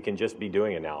don't think you can just be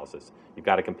doing analysis. You've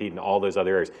got to compete in all those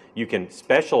other areas. You can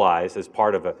specialize as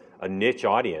part of a niche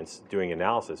audience doing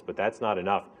analysis, but that's not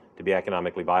enough to be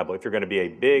economically viable if you're going to be a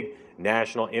big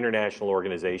national, international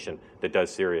organization that does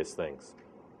serious things.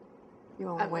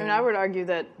 I would argue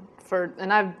that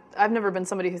I've never been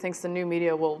somebody who thinks the new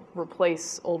media will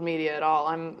replace old media at all.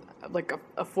 I'm like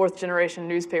a fourth generation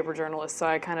newspaper journalist, so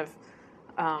I kind of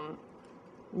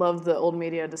love the old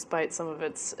media despite some of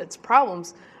its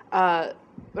problems. But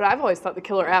I've always thought the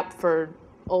killer app for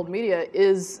old media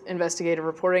is investigative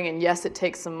reporting, and yes, it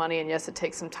takes some money, and yes, it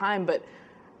takes some time, but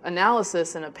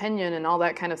analysis and opinion and all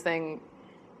that kind of thing,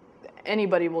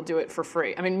 anybody will do it for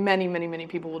free. I mean, many, many, many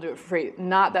people will do it for free.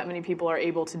 Not that many people are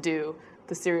able to do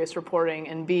the serious reporting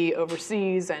and be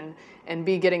overseas and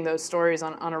be getting those stories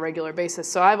on a regular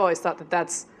basis. So I've always thought that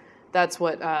that's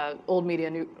what old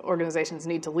media organizations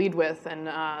need to lead with, and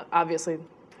obviously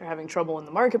they're having trouble in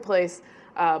the marketplace.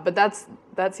 But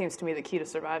that seems to me the key to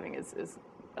surviving is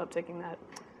uptaking that.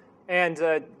 And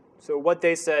So what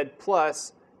they said,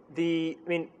 plus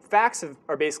facts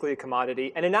are basically a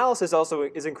commodity, and analysis also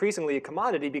is increasingly a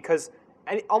commodity because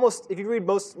almost, if you read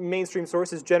most mainstream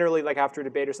sources, generally like after a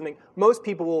debate or something, most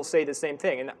people will say the same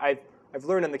thing. And I've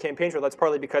learned on the campaign trail that's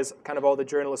partly because kind of all the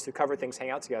journalists who cover things hang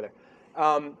out together.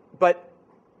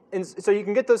 So you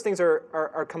can get those things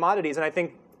are commodities, and I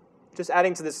think just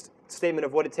adding to this statement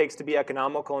of what it takes to be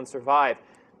economical and survive,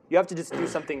 you have to just do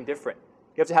something different.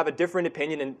 You have to have a different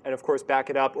opinion and of course, back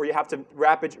it up, or you have to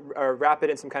wrap it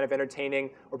in some kind of entertaining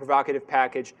or provocative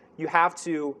package. You have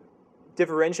to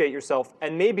differentiate yourself,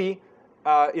 and maybe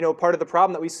part of the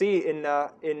problem that we see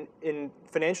in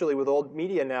financially with old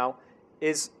media now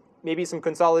is maybe some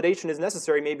consolidation is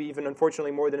necessary, maybe even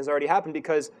unfortunately more than has already happened,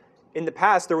 because in the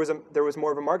past there was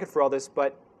more of a market for all this,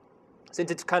 but since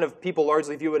it's kind of people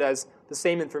largely view it as the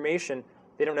same information,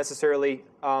 they don't necessarily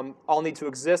all need to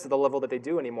exist at the level that they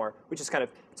do anymore, which is kind of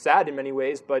sad in many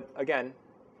ways, but again,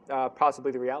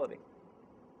 possibly the reality.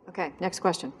 Okay, next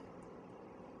question.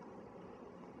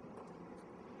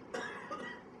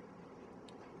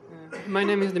 My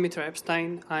name is Dimitri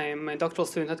Epstein. I am a doctoral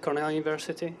student at Cornell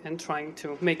University and trying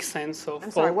to make sense of...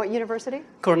 I'm sorry, what university?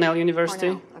 Cornell University.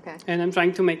 Cornell, okay. And I'm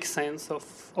trying to make sense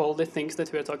of all the things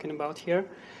that we're talking about here.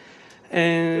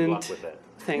 And good luck with that.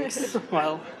 Thanks.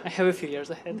 Well, I have a few years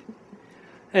ahead.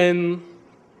 And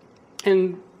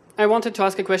I wanted to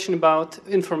ask a question about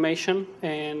information,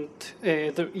 and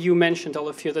you mentioned, all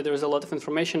of you, that there is a lot of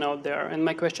information out there, and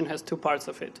my question has two parts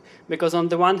of it. Because on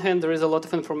the one hand, there is a lot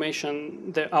of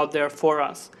information out there for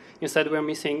us. Instead, we're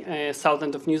missing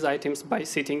thousands of news items by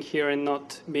sitting here and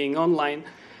not being online.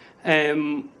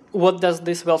 What does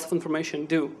this wealth of information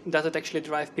do? Does it actually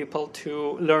drive people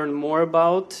to learn more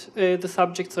about the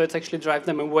subject, so it's actually drive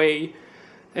them away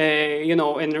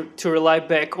and to rely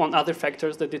back on other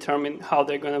factors that determine how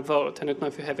they're going to vote? I don't know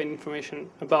if you have any information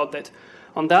about that.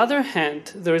 On the other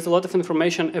hand, there is a lot of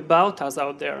information about us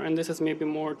out there, and this is maybe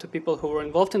more to people who were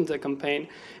involved in the campaign.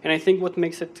 And I think what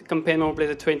makes it campaign probably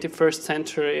the 21st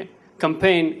century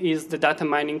campaign is the data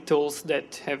mining tools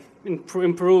that have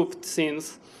improved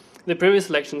since the previous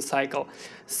election cycle.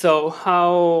 So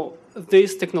how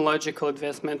this technological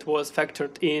advancement was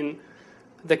factored in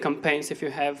the campaigns, if you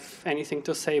have anything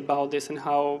to say about this, and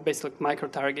how basically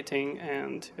micro-targeting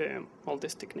and all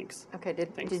these techniques. Okay,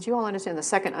 did you all understand the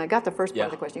second? I got the first part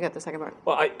of the question. You got the second part.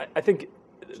 Well, I think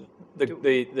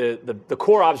the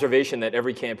core observation that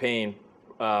every campaign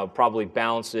probably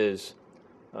balances,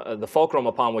 the fulcrum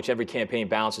upon which every campaign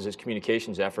balances its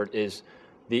communications effort is,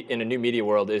 in a new media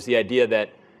world, is the idea that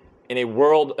in a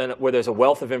world where there's a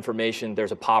wealth of information,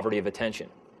 there's a poverty of attention.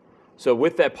 So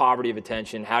with that poverty of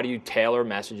attention, how do you tailor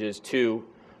messages to,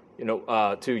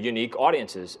 to unique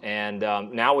audiences? And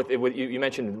now with you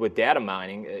mentioned with data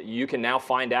mining, you can now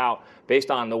find out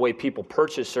based on the way people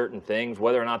purchase certain things,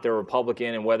 whether or not they're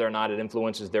Republican and whether or not it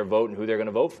influences their vote and who they're going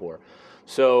to vote for.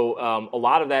 So a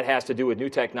lot of that has to do with new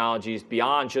technologies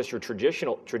beyond just your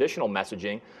traditional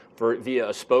messaging, via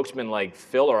a spokesman like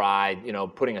Phil or I,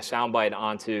 putting a soundbite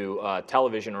onto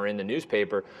television or in the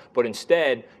newspaper, but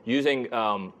instead using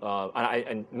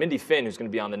and Mindy Finn, who's going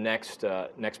to be on the next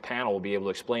panel, will be able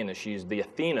to explain this. She's the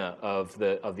Athena of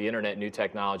the internet new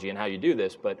technology and how you do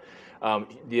this, but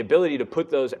the ability to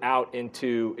put those out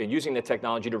into using the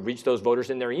technology to reach those voters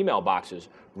in their email boxes,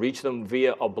 reach them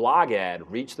via a blog ad,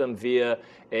 reach them via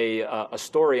a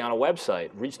story on a website,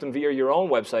 reach them via your own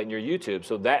website and your YouTube.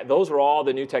 So those are all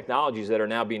the new technologies that are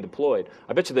now being deployed.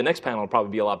 I bet you the next panel will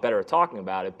probably be a lot better at talking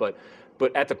about it, but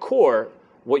at the core,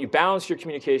 what you balance your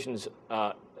communications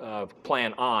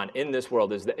plan on in this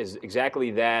world is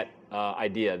exactly that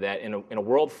idea, that in a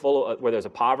world full of, where there's a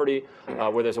poverty,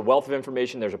 where there's a wealth of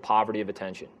information, there's a poverty of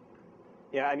attention.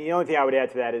 Yeah, I mean, the only thing I would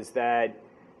add to that is that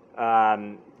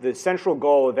the central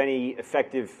goal of any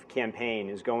effective campaign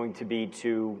is going to be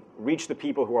to reach the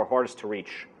people who are hardest to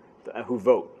reach, who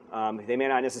vote. They may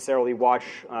not necessarily watch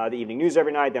the evening news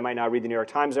every night, they might not read the New York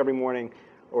Times every morning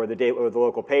or the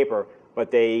local paper, but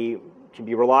they can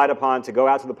be relied upon to go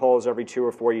out to the polls every 2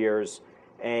 or 4 years.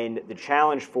 And the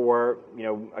challenge for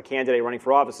a candidate running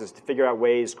for office is to figure out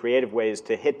creative ways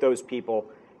to hit those people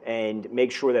and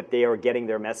make sure that they are getting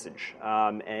their message.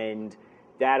 And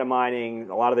data mining,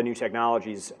 a lot of the new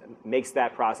technologies, makes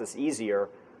that process easier.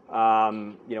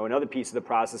 Another piece of the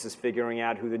process is figuring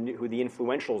out who the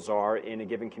influentials are in a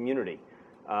given community.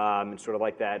 It's sort of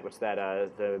like that. What's that?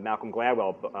 The Malcolm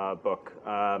Gladwell book.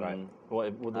 Right.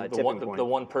 Well, the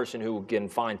one person who can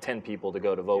find 10 people to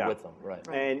go to vote with them. Right.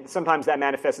 And sometimes that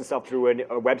manifests itself through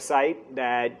a website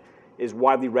that is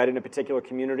widely read in a particular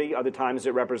community. Other times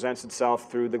it represents itself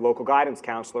through the local guidance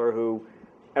counselor who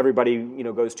everybody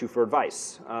goes to for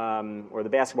advice, or the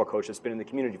basketball coach that's been in the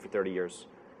community for 30 years.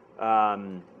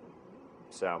 And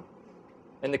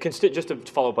just to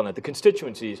follow up on that, the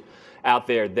constituencies out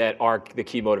there that are the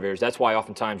key motivators. That's why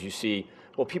oftentimes you see,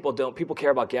 well, people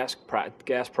care about gas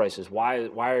prices. Why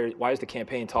is the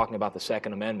campaign talking about the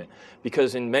Second Amendment?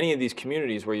 Because in many of these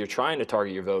communities where you're trying to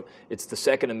target your vote, it's the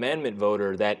Second Amendment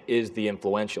voter that is the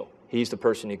influential. he's the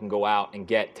person who can go out and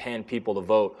get 10 people to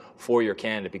vote for your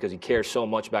candidate because he cares so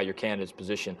much about your candidate's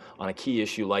position on a key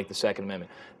issue like the Second Amendment.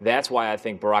 That's why I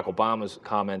think Barack Obama's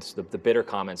comments, the bitter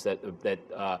comments that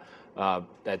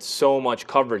so much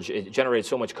coverage, it generated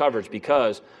so much coverage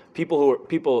because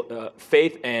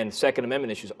faith and Second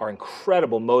Amendment issues are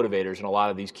incredible motivators in a lot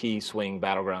of these key swing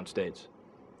battleground states.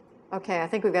 Okay, I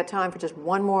think we've got time for just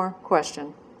one more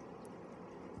question.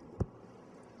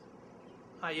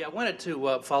 Hi, I wanted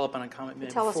to follow up on a comment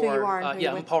made Tell before. us who you are and who yeah,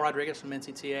 you're I'm Paul Rodriguez from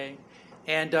NCTA.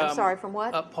 And, I'm sorry, from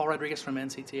what? Paul Rodriguez from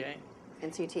NCTA.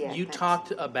 NCTA. You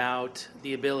talked about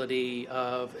the ability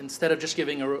of, instead of just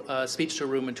giving a speech to a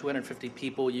room of 250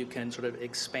 people, you can sort of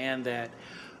expand that.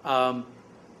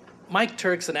 Mike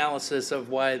Turk's analysis of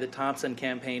why the Thompson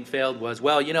campaign failed was,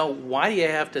 well, you know, why do you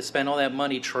have to spend all that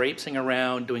money traipsing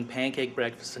around doing pancake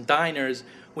breakfasts and diners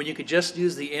when you could just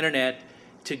use the internet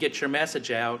to get your message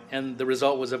out? And the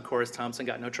result was, of course, Thompson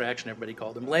got no traction. Everybody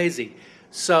called him lazy.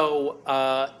 So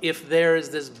if there's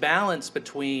this balance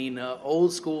between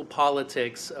old school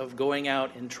politics of going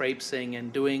out and traipsing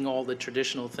and doing all the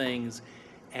traditional things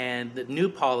and the new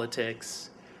politics,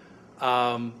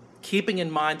 keeping in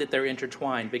mind that they're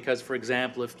intertwined, because, for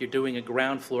example, if you're doing a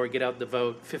ground floor, get out the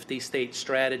vote, 50-state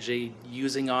strategy,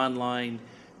 using online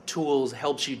tools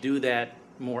helps you do that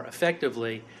more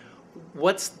effectively.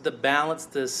 What's the balance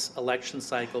this election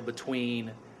cycle between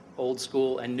old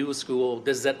school and new school?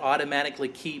 Does that automatically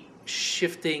keep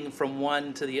shifting from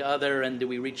one to the other, and do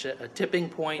we reach a tipping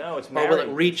point? No, it's or will it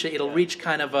married. reach? It'll reach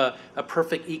kind of a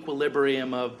perfect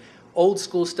equilibrium of old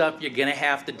school stuff you're going to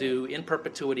have to do in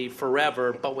perpetuity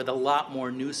forever, but with a lot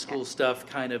more new school stuff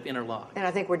kind of interlocked. And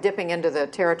I think we're dipping into the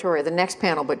territory of the next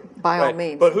panel, but by all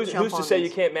means, But who's jump to on say this.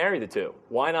 you can't marry the two?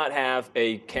 Why not have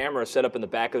a camera set up in the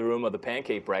back of the room of the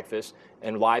pancake breakfast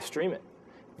and live stream it?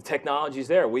 The technology's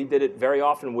there. We did it very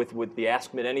often with the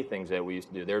Ask Me Anythings that we used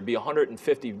to do. There would be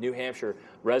 150 New Hampshire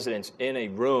residents in a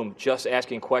room just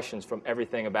asking questions from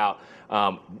everything about,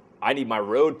 I need my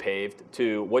road paved,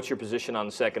 to what's your position on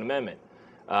the Second Amendment?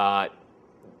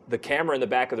 The camera in the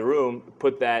back of the room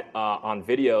put that on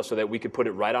video so that we could put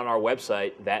it right on our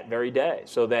website that very day,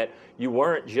 so that you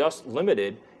weren't just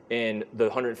limited in the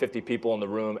 150 people in the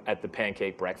room at the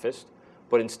pancake breakfast,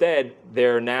 but instead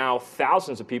there are now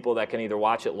thousands of people that can either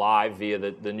watch it live via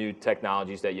the new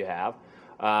technologies that you have,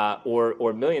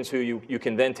 or millions who you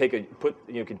can then take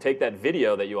that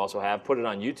video that you also have, put it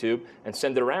on YouTube, and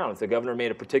send it around. If the governor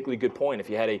made a particularly good point, if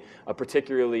you had a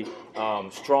particularly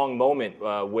strong moment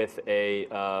with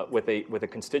a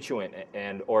constituent,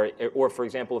 or for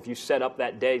example, if you set up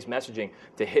that day's messaging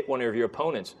to hit one of your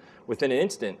opponents, within an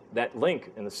instant, that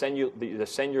link in the Send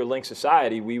Your Link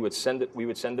Society, we would send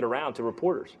it around to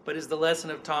reporters. But is the lesson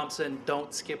of Thompson,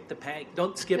 don't skip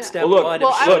step Well, one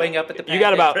of showing up at the pancake you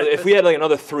got about, breakfast? if we had like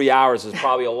another 3 hours, there's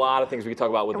probably a lot of things we could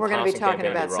talk about with And the we're going to be Thompson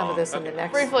talking campaign about some of this in the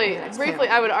next Briefly, panel.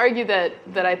 I would argue that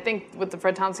I think with the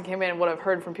Fred Thompson campaign and what I've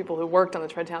heard from people who worked on the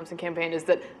Fred Thompson campaign is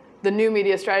that the new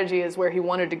media strategy is where he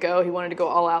wanted to go. He wanted to go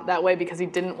all out that way because he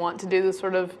didn't want to do the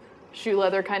sort of shoe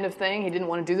leather kind of thing. He didn't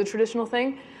want to do the traditional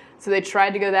thing. So they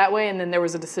tried to go that way, and then there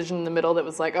was a decision in the middle that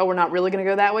was like, oh, we're not really going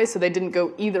to go that way, so they didn't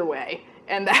go either way.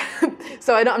 And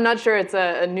so I'm not sure it's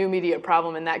a new media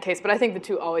problem in that case, but I think the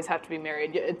two always have to be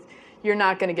married. You're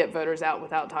not going to get voters out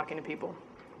without talking to people.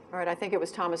 All right, I think it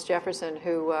was Thomas Jefferson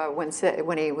who,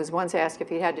 when he was once asked if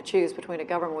he had to choose between a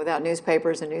government without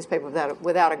newspapers and newspaper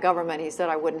without a government, he said,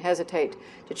 I wouldn't hesitate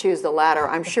to choose the latter.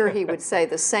 I'm sure he would say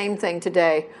the same thing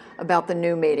today about the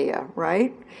new media,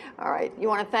 right? All right, you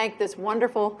want to thank this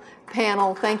wonderful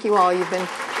panel. Thank you all. You've been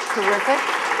terrific.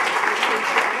 Appreciate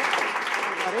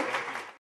it, everybody.